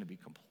then it's going to be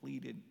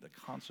completed, the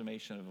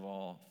consummation of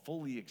all,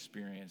 fully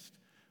experienced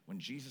when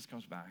Jesus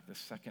comes back, the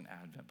second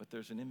advent. But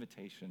there's an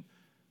invitation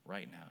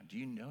right now. Do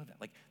you know that?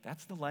 Like,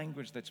 that's the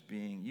language that's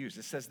being used.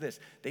 It says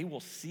this, they will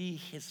see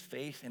his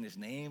face and his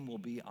name will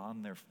be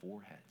on their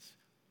foreheads.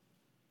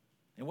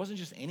 It wasn't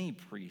just any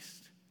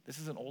priest. This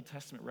is an Old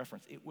Testament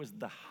reference. It was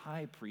the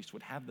high priest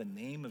would have the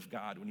name of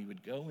God when he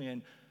would go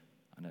in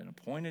on an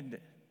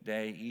appointed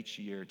day each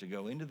year to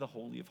go into the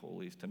Holy of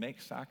Holies, to make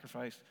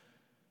sacrifice,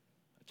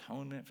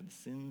 atonement for the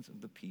sins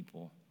of the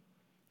people.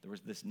 There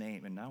was this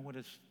name. And now what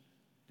is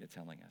it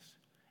telling us?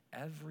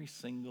 Every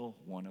single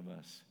one of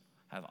us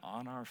have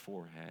on our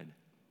forehead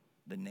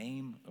the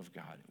name of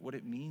God. What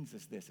it means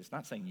is this. It's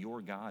not saying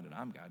you're God and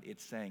I'm God.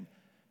 It's saying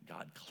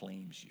God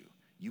claims you.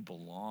 You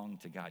belong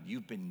to God.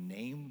 You've been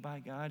named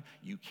by God.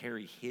 You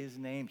carry his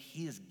name.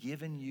 He has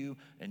given you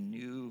a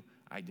new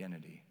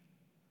identity.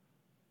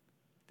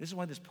 This is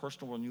why this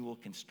personal renewal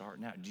can start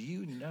now. Do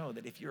you know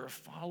that if you're a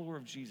follower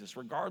of Jesus,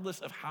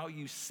 regardless of how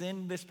you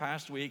sinned this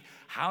past week,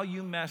 how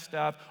you messed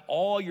up,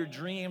 all your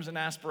dreams and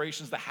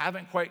aspirations that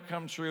haven't quite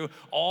come true,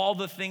 all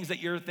the things that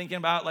you're thinking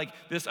about like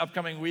this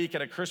upcoming week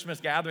at a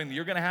Christmas gathering that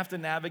you're going to have to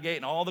navigate,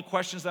 and all the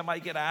questions that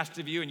might get asked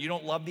of you, and you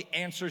don't love the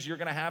answers you're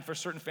going to have for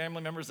certain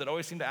family members that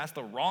always seem to ask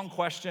the wrong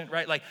question,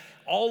 right? Like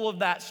all of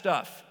that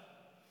stuff.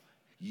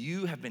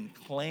 You have been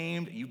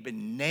claimed, you've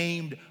been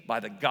named by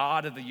the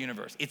God of the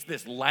universe. It's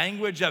this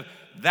language of,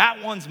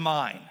 that one's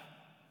mine.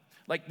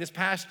 Like this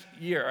past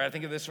year, I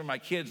think of this for my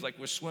kids, like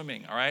with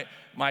swimming, all right?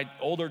 My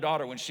older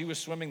daughter, when she was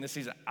swimming this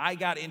season, I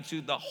got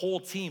into the whole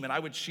team and I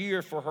would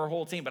cheer for her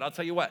whole team. But I'll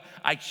tell you what,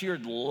 I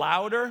cheered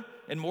louder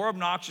and more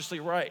obnoxiously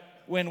right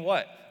when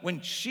what?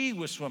 When she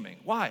was swimming.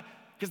 Why?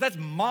 Because that's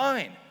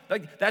mine.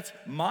 Like that's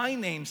my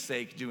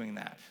namesake doing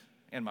that.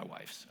 And my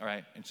wife's, all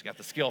right? And she got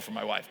the skill from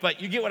my wife.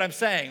 But you get what I'm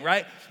saying,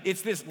 right?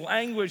 It's this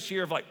language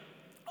here of like,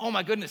 oh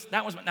my goodness,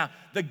 that was, now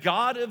the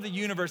God of the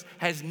universe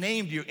has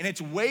named you, and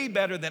it's way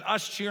better than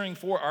us cheering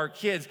for our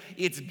kids.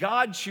 It's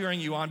God cheering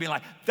you on, being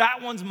like, that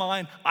one's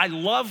mine. I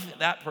love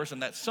that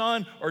person, that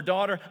son or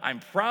daughter. I'm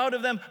proud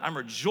of them. I'm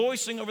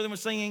rejoicing over them with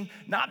singing,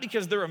 not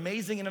because they're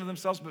amazing in and of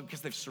themselves, but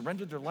because they've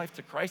surrendered their life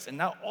to Christ, and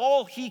now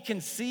all he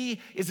can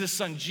see is his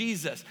son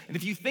Jesus. And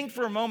if you think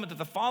for a moment that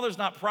the Father's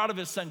not proud of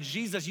his son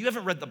Jesus, you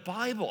haven't read the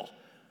Bible.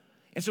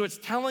 And so it's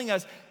telling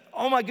us,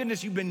 oh my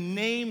goodness, you've been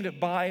named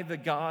by the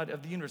God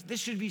of the universe.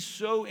 This should be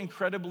so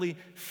incredibly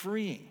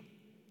freeing.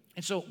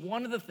 And so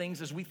one of the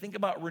things as we think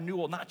about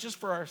renewal, not just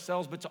for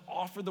ourselves, but to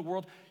offer the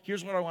world,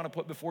 here's what I want to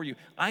put before you.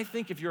 I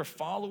think if you're a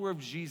follower of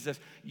Jesus,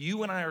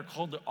 you and I are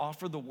called to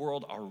offer the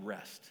world our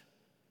rest.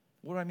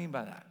 What do I mean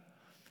by that?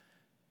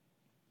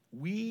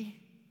 We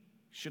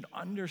should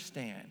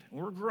understand,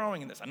 we're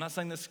growing in this. I'm not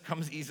saying this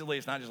comes easily.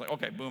 It's not just like,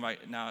 okay, boom,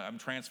 now I'm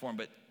transformed,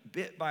 but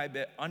bit by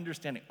bit,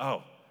 understanding,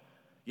 oh,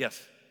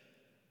 yes,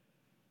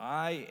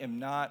 I am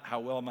not how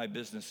well my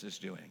business is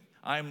doing.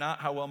 I am not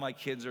how well my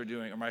kids are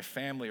doing or my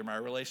family or my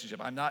relationship.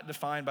 I'm not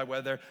defined by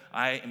whether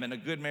I am in a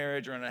good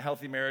marriage or in a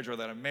healthy marriage or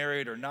that I'm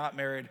married or not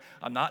married.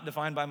 I'm not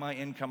defined by my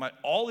income.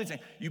 All these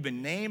things. You've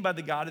been named by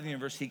the God of the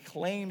universe. He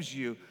claims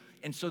you.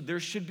 And so there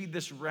should be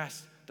this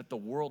rest that the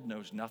world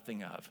knows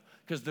nothing of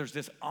because there's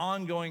this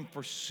ongoing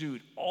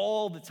pursuit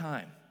all the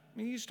time. I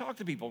mean, you just talk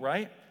to people,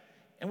 right?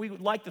 And we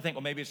would like to think,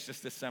 well, maybe it's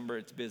just December,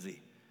 it's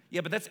busy.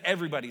 Yeah, but that's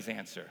everybody's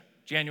answer.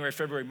 January,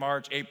 February,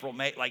 March, April,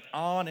 May, like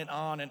on and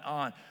on and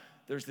on.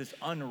 There's this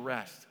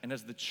unrest. And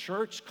as the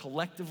church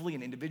collectively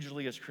and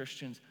individually as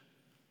Christians,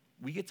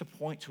 we get to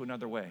point to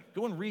another way.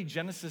 Go and read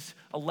Genesis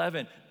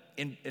 11.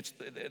 It's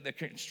the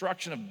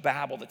construction of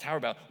Babel, the Tower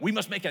of Babel. We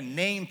must make a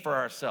name for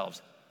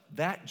ourselves.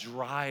 That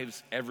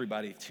drives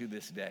everybody to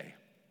this day.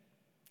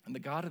 And the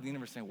God of the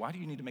universe saying, why do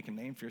you need to make a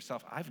name for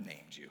yourself? I've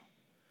named you.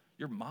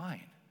 You're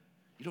mine.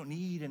 You don't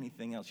need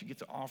anything else. You get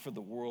to offer the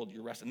world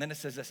your rest. And then it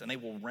says this, and they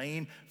will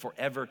reign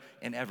forever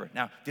and ever.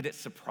 Now, did it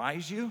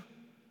surprise you?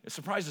 It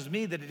surprises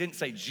me that it didn't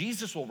say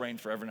Jesus will reign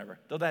forever and ever,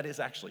 though that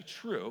is actually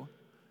true.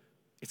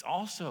 It's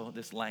also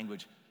this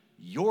language,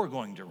 you're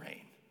going to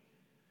reign.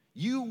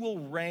 You will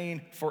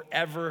reign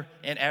forever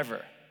and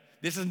ever.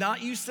 This is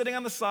not you sitting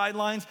on the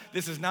sidelines.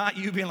 This is not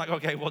you being like,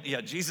 okay, well,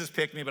 yeah, Jesus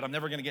picked me, but I'm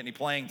never going to get any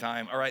playing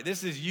time. All right,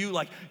 this is you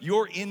like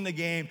you're in the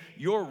game.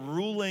 You're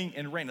ruling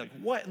and reigning.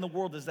 Like, what in the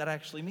world does that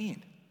actually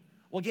mean?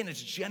 Well, again,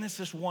 it's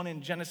Genesis 1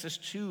 and Genesis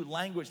 2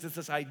 language. There's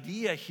this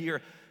idea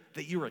here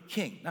that you're a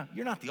king. Now,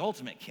 you're not the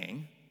ultimate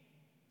king.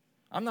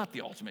 I'm not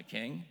the ultimate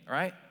king, all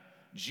right?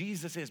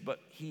 Jesus is, but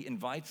he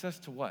invites us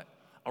to what?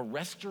 A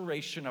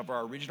restoration of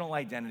our original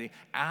identity.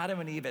 Adam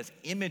and Eve as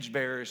image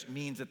bearers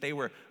means that they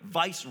were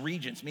vice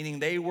regents, meaning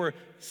they were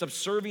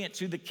subservient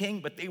to the king,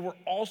 but they were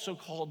also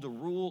called to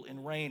rule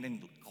and reign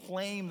and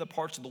claim the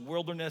parts of the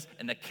wilderness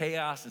and the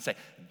chaos and say,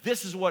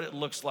 this is what it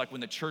looks like when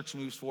the church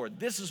moves forward.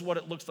 This is what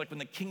it looks like when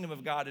the kingdom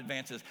of God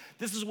advances.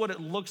 This is what it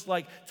looks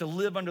like to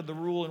live under the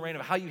rule and reign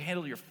of how you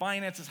handle your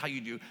finances, how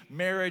you do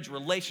marriage,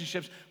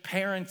 relationships,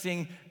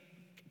 parenting,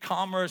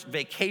 commerce,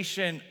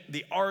 vacation,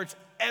 the arts,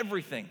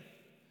 everything.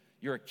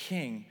 You're a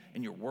king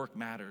and your work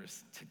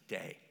matters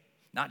today,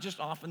 not just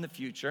off in the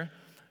future.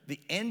 The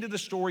end of the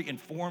story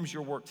informs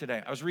your work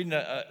today. I was reading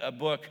a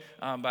book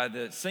by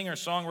the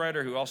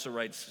singer-songwriter who also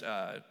writes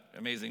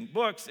amazing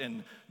books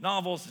and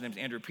novels. His name's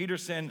Andrew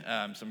Peterson.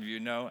 Some of you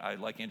know I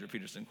like Andrew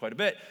Peterson quite a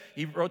bit.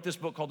 He wrote this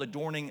book called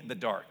Adorning the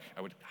Dark.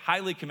 I would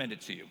highly commend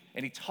it to you.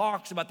 And he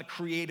talks about the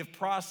creative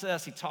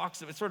process. He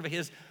talks, it's sort of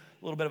his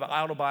little bit of an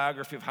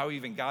autobiography of how he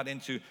even got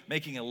into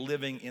making a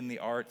living in the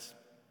arts.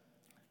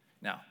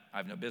 Now, I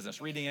have no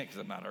business reading it because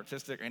I'm not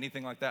artistic or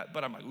anything like that,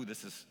 but I'm like, ooh,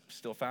 this is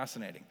still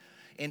fascinating.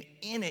 And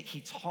in it, he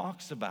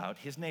talks about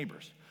his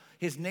neighbors.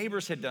 His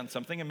neighbors had done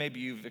something, and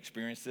maybe you've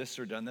experienced this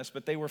or done this,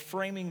 but they were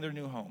framing their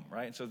new home,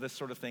 right? And so this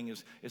sort of thing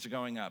is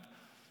going up.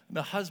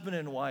 The husband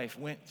and wife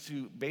went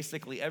to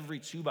basically every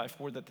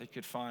 2x4 that they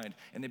could find,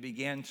 and they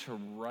began to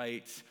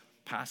write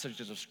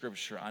passages of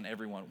scripture on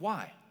everyone.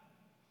 Why?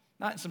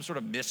 Not in some sort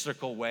of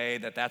mystical way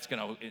that's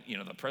going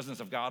to, the presence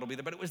of God will be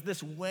there, but it was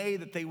this way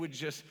that they would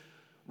just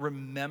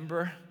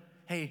remember,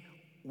 hey,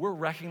 we're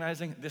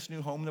recognizing this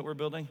new home that we're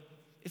building.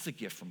 It's a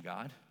gift from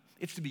God.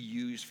 It's to be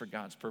used for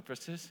God's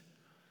purposes.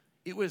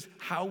 It was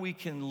how we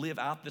can live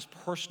out this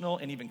personal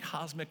and even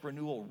cosmic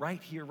renewal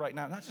right here, right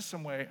now, not just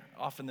somewhere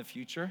off in the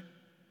future.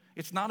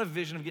 It's not a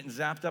vision of getting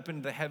zapped up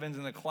into the heavens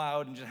and the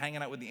cloud and just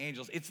hanging out with the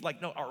angels. It's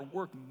like, no, our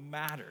work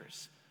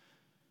matters.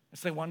 And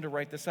so they wanted to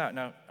write this out.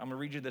 Now, I'm going to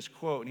read you this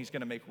quote, and he's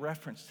going to make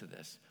reference to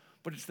this.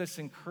 But it's this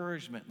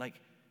encouragement, like,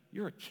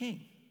 you're a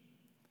king.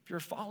 If you're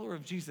a follower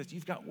of Jesus,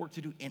 you've got work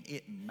to do, and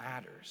it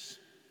matters.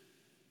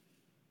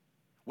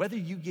 Whether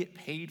you get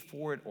paid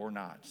for it or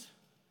not.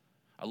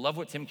 I love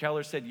what Tim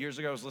Keller said years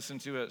ago. I was listening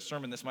to a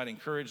sermon. This might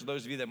encourage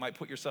those of you that might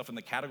put yourself in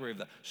the category of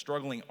the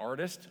struggling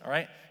artist, all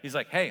right? He's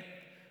like, hey,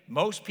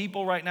 most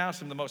people right now,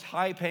 some of the most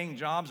high-paying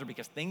jobs are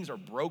because things are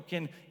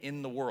broken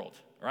in the world,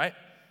 all right?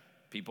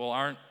 People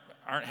aren't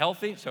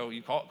healthy, so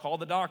you call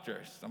the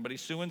doctor.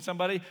 Somebody's suing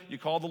somebody, you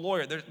call the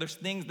lawyer. There's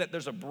things that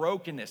there's a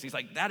brokenness. He's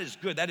like, that is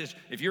good. That is,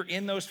 if you're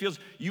in those fields,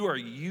 you are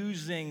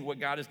using what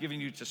God has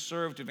given you to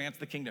serve, to advance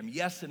the kingdom.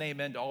 Yes and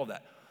amen to all of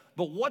that.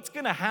 But what's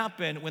going to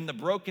happen when the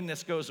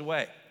brokenness goes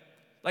away?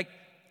 Like,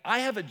 I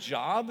have a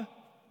job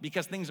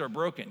because things are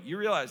broken. You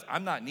realize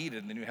I'm not needed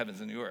in the new heavens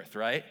and new earth,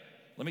 right?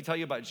 Let me tell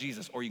you about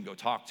Jesus, or you can go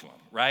talk to him,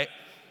 right?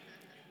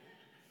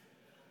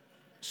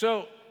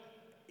 So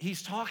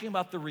he's talking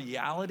about the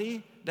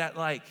reality that,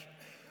 like,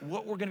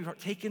 what we're going to be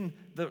taking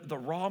the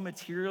raw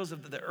materials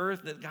of the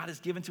earth that God has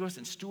given to us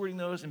and stewarding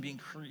those and being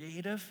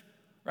creative,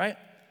 right?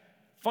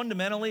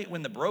 Fundamentally,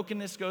 when the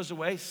brokenness goes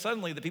away,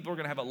 suddenly the people are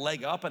going to have a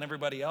leg up on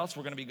everybody else.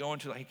 We're going to be going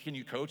to, like, can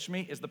you coach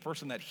me? Is the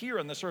person that here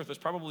on this earth is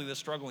probably the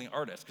struggling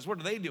artist. Because what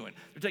are they doing?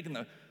 They're taking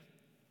the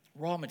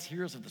raw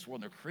materials of this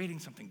world and they're creating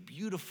something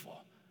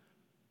beautiful.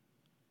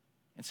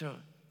 And so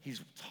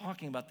he's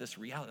talking about this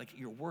reality, like,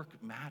 your work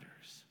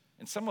matters.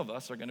 And some of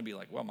us are going to be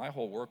like, well, my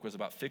whole work was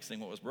about fixing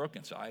what was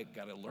broken, so I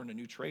got to learn a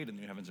new trade in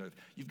the new heavens and earth.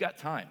 You've got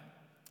time.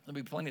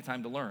 There'll be plenty of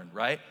time to learn,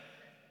 right?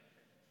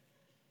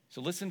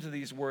 So listen to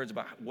these words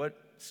about what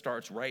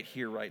starts right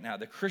here, right now.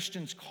 The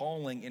Christian's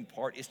calling, in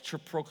part, is to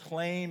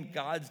proclaim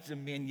God's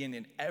dominion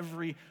in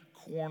every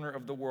corner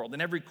of the world, in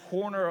every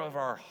corner of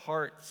our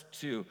hearts,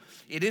 too.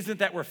 It isn't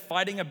that we're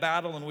fighting a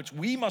battle in which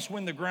we must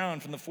win the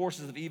ground from the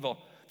forces of evil.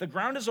 The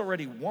ground is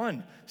already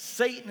won.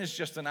 Satan is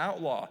just an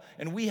outlaw,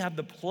 and we have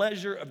the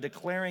pleasure of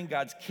declaring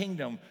God's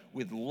kingdom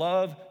with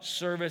love,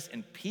 service,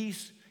 and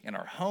peace in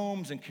our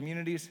homes and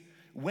communities.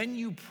 When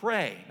you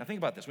pray, now think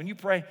about this, when you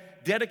pray,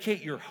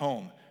 dedicate your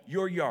home,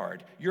 your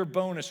yard, your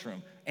bonus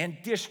room, and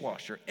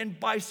dishwasher, and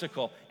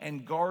bicycle,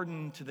 and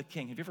garden to the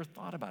King. Have you ever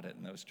thought about it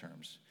in those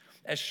terms?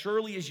 As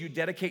surely as you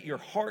dedicate your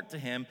heart to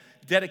him,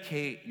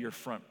 dedicate your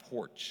front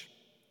porch.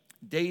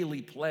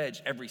 Daily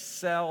pledge every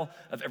cell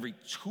of every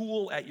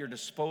tool at your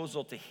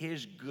disposal to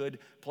his good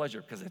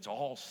pleasure, because it's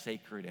all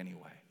sacred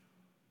anyway.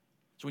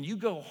 So when you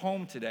go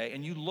home today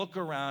and you look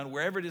around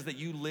wherever it is that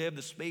you live,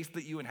 the space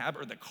that you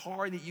inhabit, or the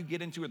car that you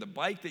get into, or the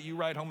bike that you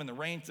ride home in the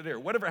rain today, or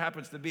whatever it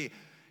happens to be,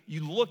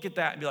 you look at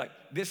that and be like,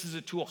 this is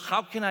a tool.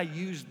 How can I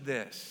use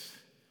this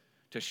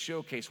to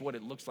showcase what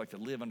it looks like to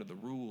live under the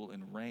rule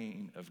and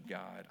reign of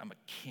God? I'm a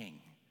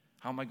king.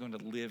 How am I going to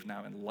live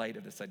now in light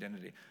of this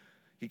identity?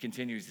 He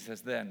continues, he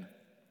says, then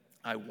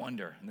I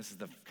wonder, and this is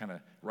the kind of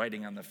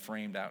writing on the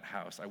framed out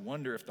house, I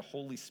wonder if the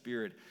Holy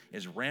Spirit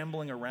is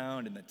rambling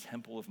around in the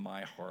temple of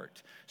my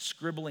heart,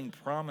 scribbling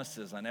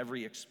promises on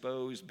every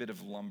exposed bit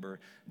of lumber,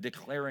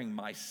 declaring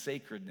my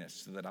sacredness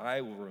so that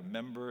I will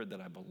remember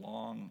that I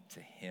belong to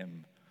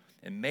him.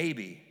 And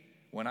maybe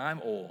when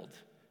I'm old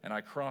and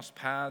I cross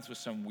paths with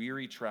some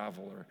weary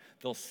traveler,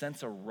 they'll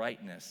sense a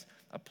rightness,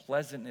 a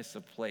pleasantness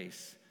of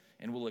place,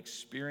 and will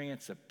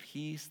experience a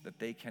peace that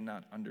they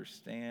cannot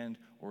understand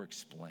or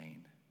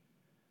explain.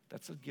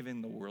 That's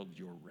giving the world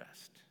your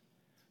rest.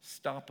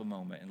 Stop a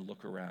moment and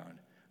look around.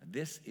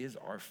 This is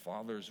our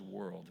Father's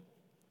world.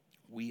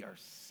 We are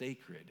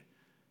sacred,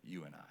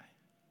 you and I.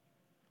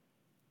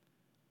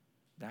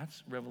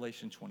 That's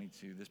Revelation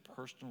 22, this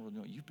personal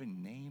renewal. You've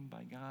been named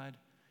by God.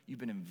 You've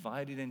been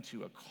invited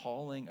into a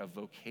calling, a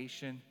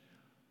vocation,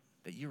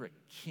 that you're a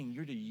king.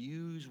 You're to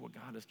use what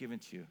God has given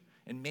to you.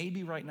 And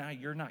maybe right now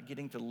you're not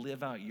getting to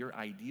live out your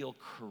ideal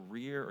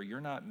career, or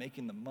you're not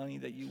making the money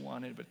that you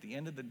wanted, but at the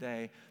end of the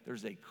day,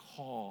 there's a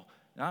call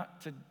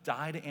not to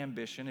die to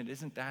ambition. It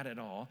isn't that at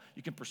all.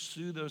 You can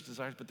pursue those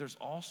desires, but there's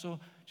also,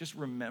 just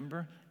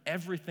remember,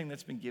 everything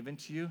that's been given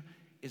to you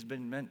has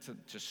been meant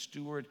to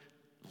steward.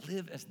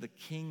 Live as the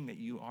king that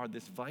you are,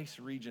 this vice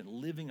regent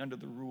living under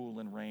the rule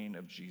and reign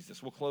of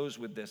Jesus. We'll close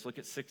with this. Look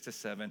at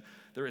 6-7.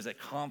 There is a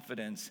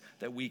confidence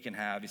that we can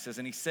have. He says,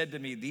 and he said to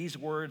me, these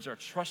words are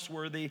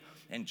trustworthy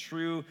and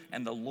true,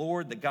 and the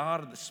Lord, the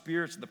God of the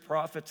spirits of the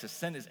prophets, has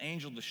sent his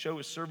angel to show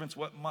his servants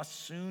what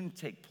must soon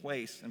take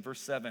place. In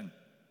verse 7,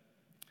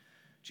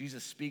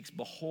 Jesus speaks,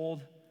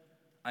 behold,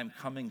 I'm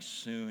coming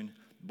soon.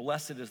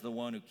 Blessed is the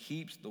one who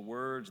keeps the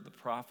words of the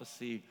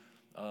prophecy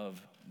of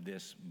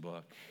this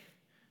book.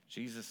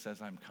 Jesus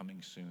says, I'm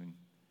coming soon.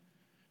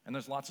 And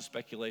there's lots of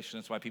speculation.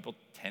 That's why people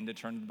tend to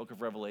turn to the book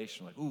of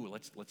Revelation, like, ooh,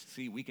 let's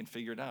see, we can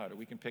figure it out, or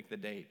we can pick the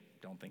date.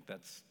 Don't think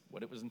that's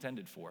what it was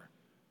intended for.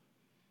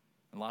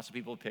 And lots of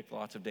people have picked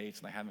lots of dates,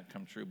 and they haven't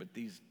come true. But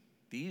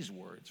these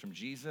words from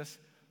Jesus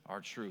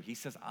are true. He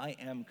says, I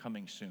am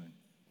coming soon.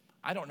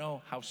 I don't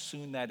know how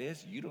soon that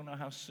is. You don't know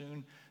how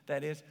soon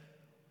that is.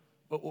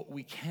 But what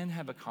we can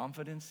have a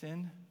confidence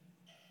in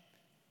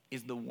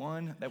is the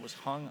one that was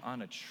hung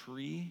on a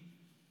tree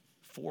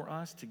for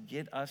us to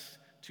get us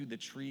to the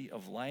tree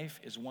of life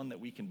is one that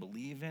we can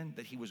believe in,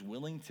 that he was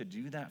willing to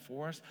do that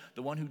for us.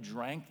 The one who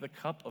drank the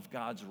cup of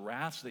God's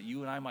wrath so that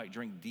you and I might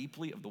drink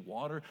deeply of the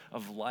water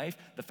of life.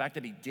 The fact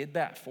that he did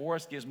that for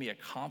us gives me a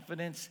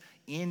confidence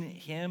in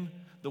him.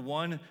 The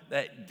one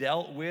that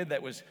dealt with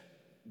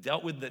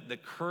the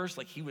curse,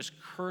 like he was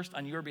cursed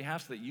on your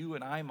behalf so that you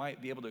and I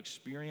might be able to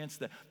experience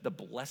the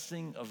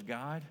blessing of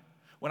God.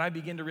 When I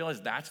begin to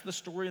realize that's the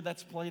story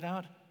that's played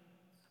out,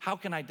 how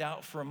can I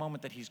doubt for a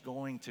moment that he's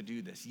going to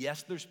do this?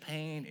 Yes, there's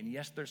pain, and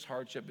yes, there's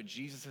hardship, but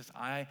Jesus says,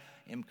 I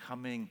am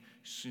coming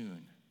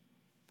soon.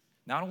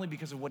 Not only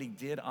because of what he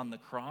did on the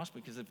cross,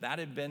 because if that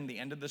had been the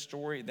end of the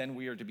story, then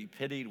we are to be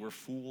pitied. We're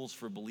fools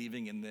for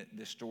believing in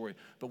this story.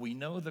 But we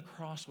know the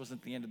cross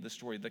wasn't the end of the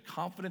story. The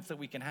confidence that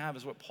we can have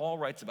is what Paul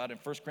writes about in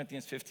 1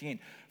 Corinthians 15.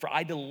 For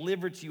I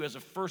delivered to you as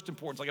of first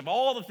importance. Like of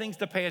all the things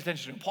to pay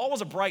attention to. Paul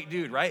was a bright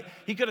dude, right?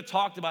 He could have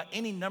talked about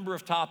any number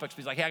of topics.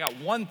 But he's like, hey, I got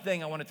one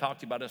thing I want to talk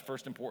to you about as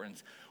first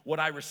importance. What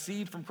I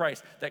received from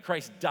Christ, that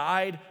Christ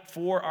died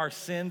for our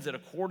sins in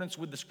accordance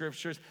with the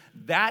scriptures,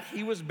 that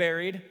he was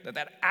buried,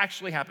 that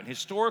actually happened.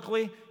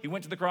 Historically, he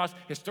went to the cross.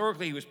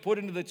 Historically, he was put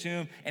into the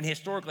tomb. And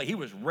historically, he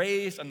was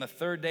raised on the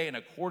third day in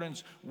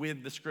accordance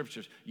with the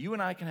scriptures. You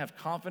and I can have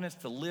confidence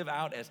to live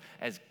out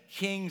as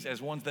kings, as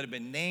ones that have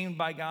been named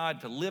by God,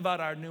 to live out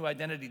our new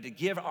identity, to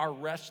give our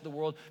rest to the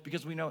world,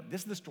 because we know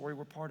this is the story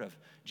we're part of.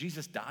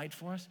 Jesus died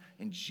for us,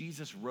 and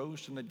Jesus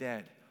rose from the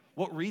dead.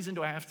 What reason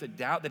do I have to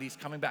doubt that he's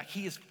coming back?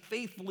 He has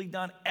faithfully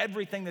done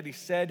everything that he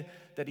said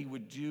that he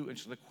would do. And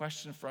so the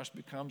question for us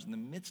becomes, in the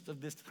midst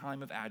of this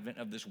time of Advent,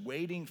 of this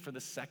waiting for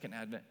the second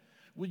Advent,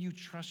 will you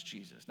trust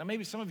Jesus? Now,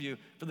 maybe some of you,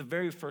 for the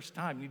very first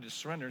time, need to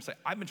surrender and say,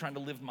 I've been trying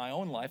to live my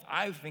own life.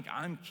 I think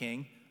I'm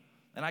king.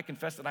 And I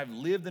confess that I've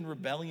lived in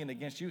rebellion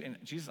against you. And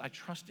Jesus, I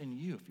trust in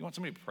you. If you want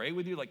somebody to pray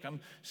with you, like come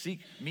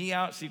seek me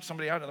out, seek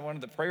somebody out on one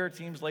of the prayer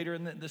teams later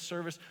in this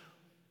service.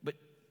 But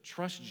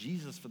trust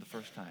Jesus for the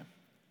first time.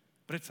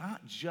 But it's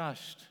not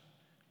just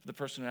for the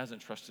person who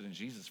hasn't trusted in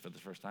Jesus for the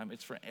first time.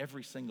 It's for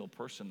every single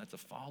person that's a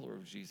follower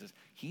of Jesus.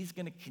 He's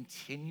going to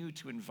continue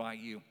to invite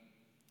you.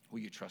 Will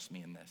you trust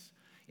me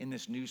in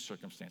this new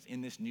circumstance,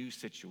 in this new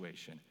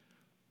situation?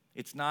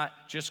 It's not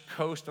just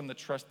coast on the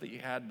trust that you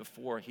had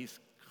before. He's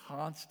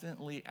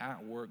constantly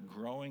at work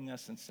growing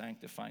us and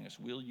sanctifying us.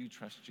 Will you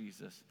trust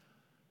Jesus?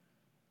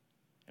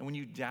 And when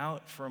you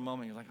doubt for a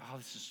moment, you're like, oh,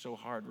 this is so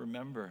hard.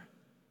 Remember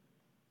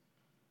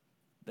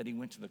that he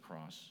went to the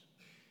cross.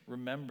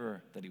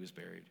 Remember that he was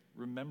buried.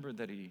 Remember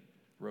that he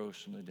rose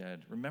from the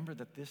dead. Remember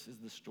that this is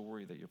the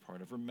story that you're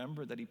part of.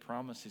 Remember that he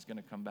promised he's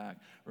going to come back.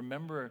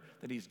 Remember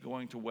that he's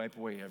going to wipe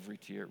away every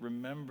tear.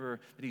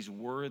 Remember that he's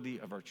worthy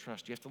of our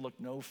trust. You have to look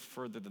no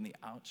further than the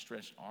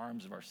outstretched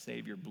arms of our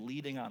Savior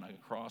bleeding on a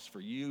cross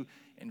for you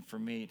and for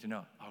me to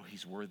know, oh,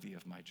 he's worthy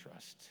of my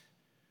trust.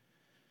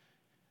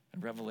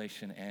 And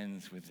Revelation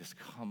ends with this,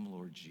 come,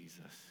 Lord Jesus.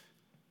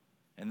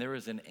 And there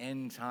is an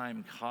end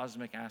time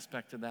cosmic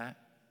aspect to that.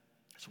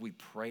 So we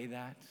pray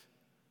that.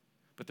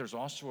 But there's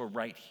also a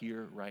right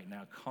here, right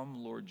now.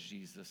 Come, Lord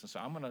Jesus. And so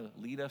I'm going to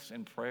lead us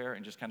in prayer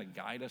and just kind of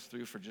guide us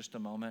through for just a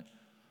moment.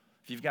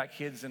 If you've got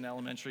kids in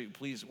elementary,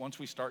 please, once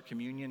we start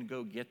communion,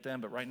 go get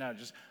them. But right now,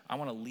 I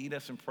want to lead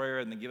us in prayer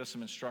and then give us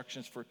some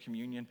instructions for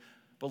communion.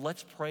 But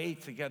let's pray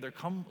together.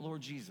 Come,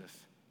 Lord Jesus.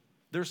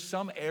 There's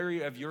some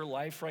area of your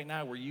life right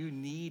now where you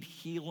need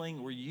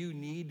healing, where you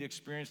need to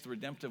experience the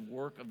redemptive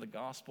work of the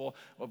gospel,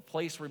 a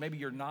place where maybe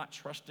you're not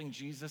trusting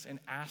Jesus, and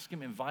ask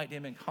him, invite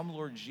him, and come,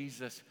 Lord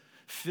Jesus,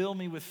 fill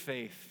me with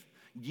faith.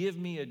 Give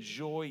me a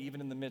joy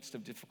even in the midst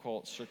of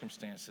difficult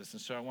circumstances.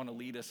 And so I want to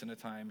lead us in a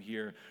time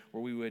here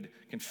where we would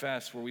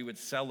confess, where we would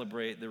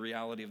celebrate the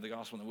reality of the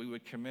gospel, and that we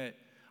would commit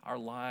our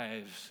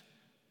lives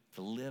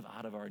to live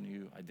out of our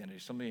new identity.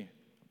 Somebody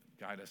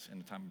guide us in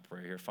a time of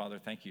prayer here. Father,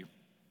 thank you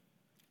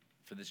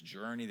for this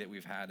journey that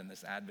we've had in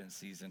this Advent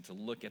season to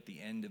look at the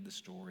end of the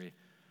story.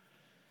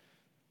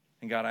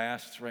 And God, I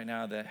ask right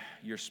now that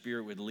your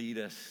Spirit would lead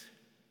us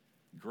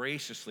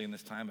graciously in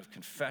this time of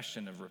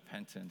confession, of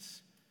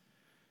repentance.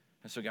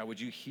 And so, God, would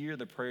you hear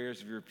the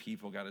prayers of your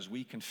people, God, as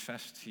we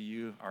confess to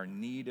you our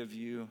need of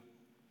you,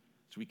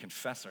 as we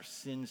confess our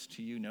sins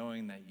to you,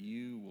 knowing that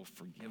you will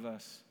forgive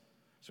us.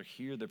 So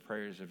hear the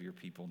prayers of your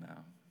people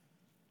now.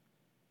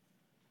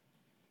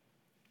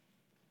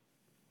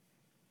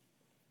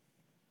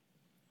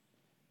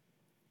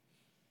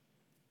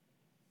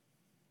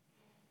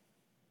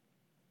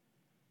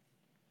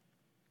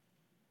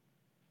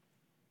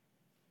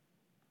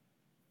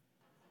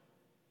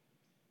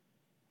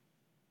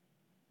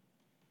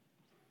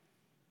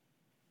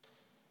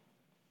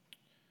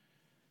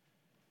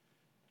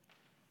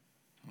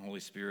 Holy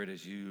Spirit,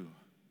 as you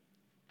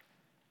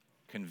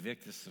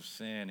convict us of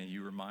sin and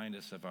you remind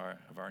us of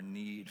our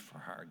need for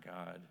our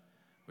God,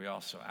 we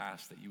also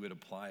ask that you would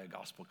apply a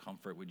gospel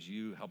comfort. Would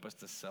you help us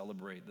to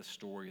celebrate the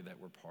story that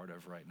we're part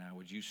of right now?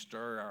 Would you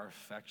stir our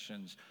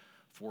affections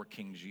for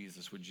King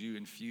Jesus? Would you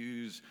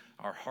infuse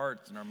our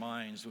hearts and our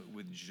minds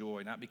with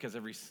joy, not because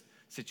every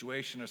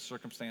situation or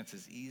circumstance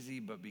is easy,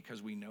 but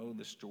because we know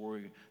the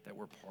story that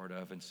we're part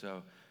of. And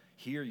so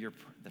hear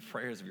the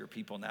prayers of your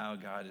people now,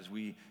 God, as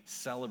we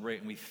celebrate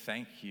and we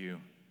thank you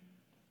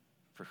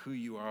for who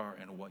you are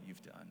and what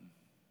you've done.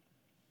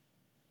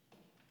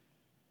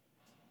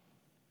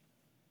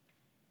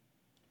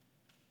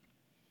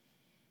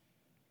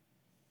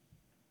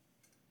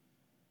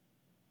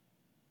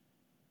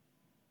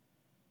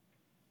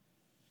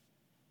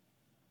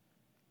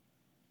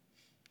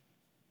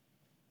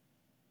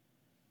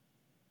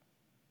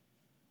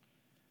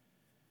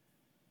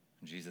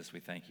 Jesus, we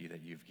thank you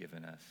that you've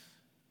given us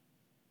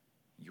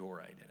your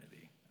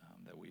identity,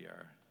 that we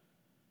are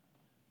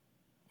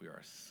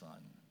a son,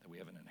 that we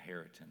have an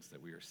inheritance,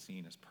 that we are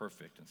seen as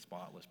perfect and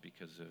spotless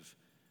because of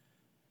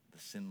the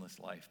sinless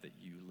life that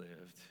you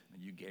lived, that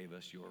you gave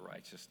us your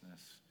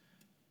righteousness.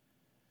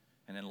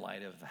 And in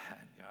light of that,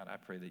 God, I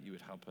pray that you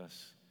would help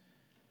us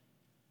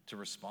to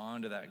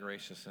respond to that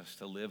graciousness,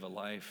 to live a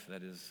life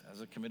that is,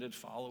 as a committed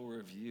follower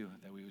of you,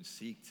 that we would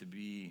seek to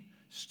be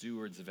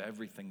stewards of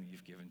everything that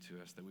you've given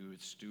to us, that we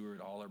would steward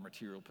all our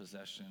material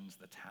possessions,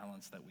 the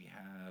talents that we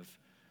have,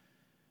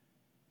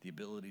 the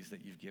abilities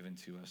that you've given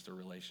to us, the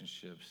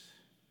relationships.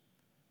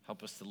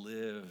 Help us to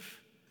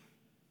live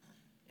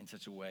in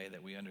such a way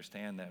that we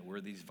understand that we're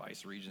these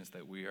vice regents,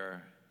 that we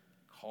are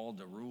called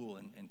to rule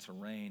and to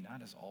reign,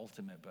 not as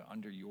ultimate, but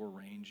under your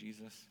reign,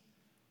 Jesus.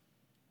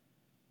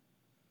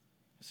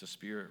 So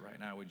Spirit, right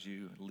now, would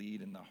you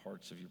lead in the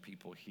hearts of your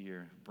people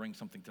here? Bring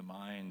something to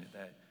mind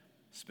that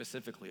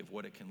specifically of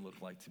what it can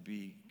look like to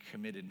be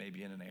committed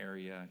maybe in an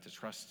area, to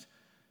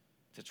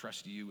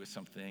trust you with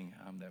something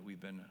that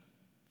we've been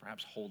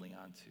perhaps holding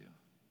on to.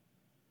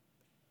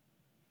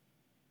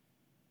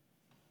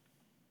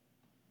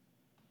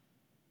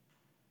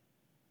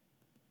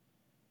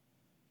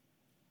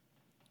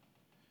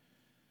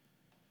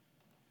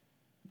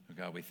 Oh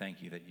God, we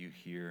thank you that you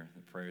hear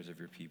the prayers of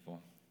your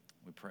people.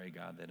 We pray,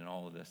 God, that in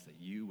all of this, that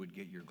you would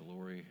get your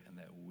glory and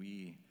that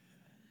we,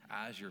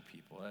 as your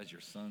people, as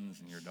your sons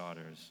and your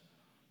daughters,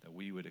 that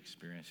we would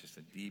experience just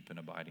a deep and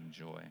abiding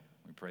joy.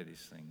 We pray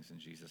these things in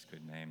Jesus'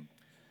 good name.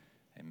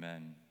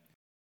 Amen.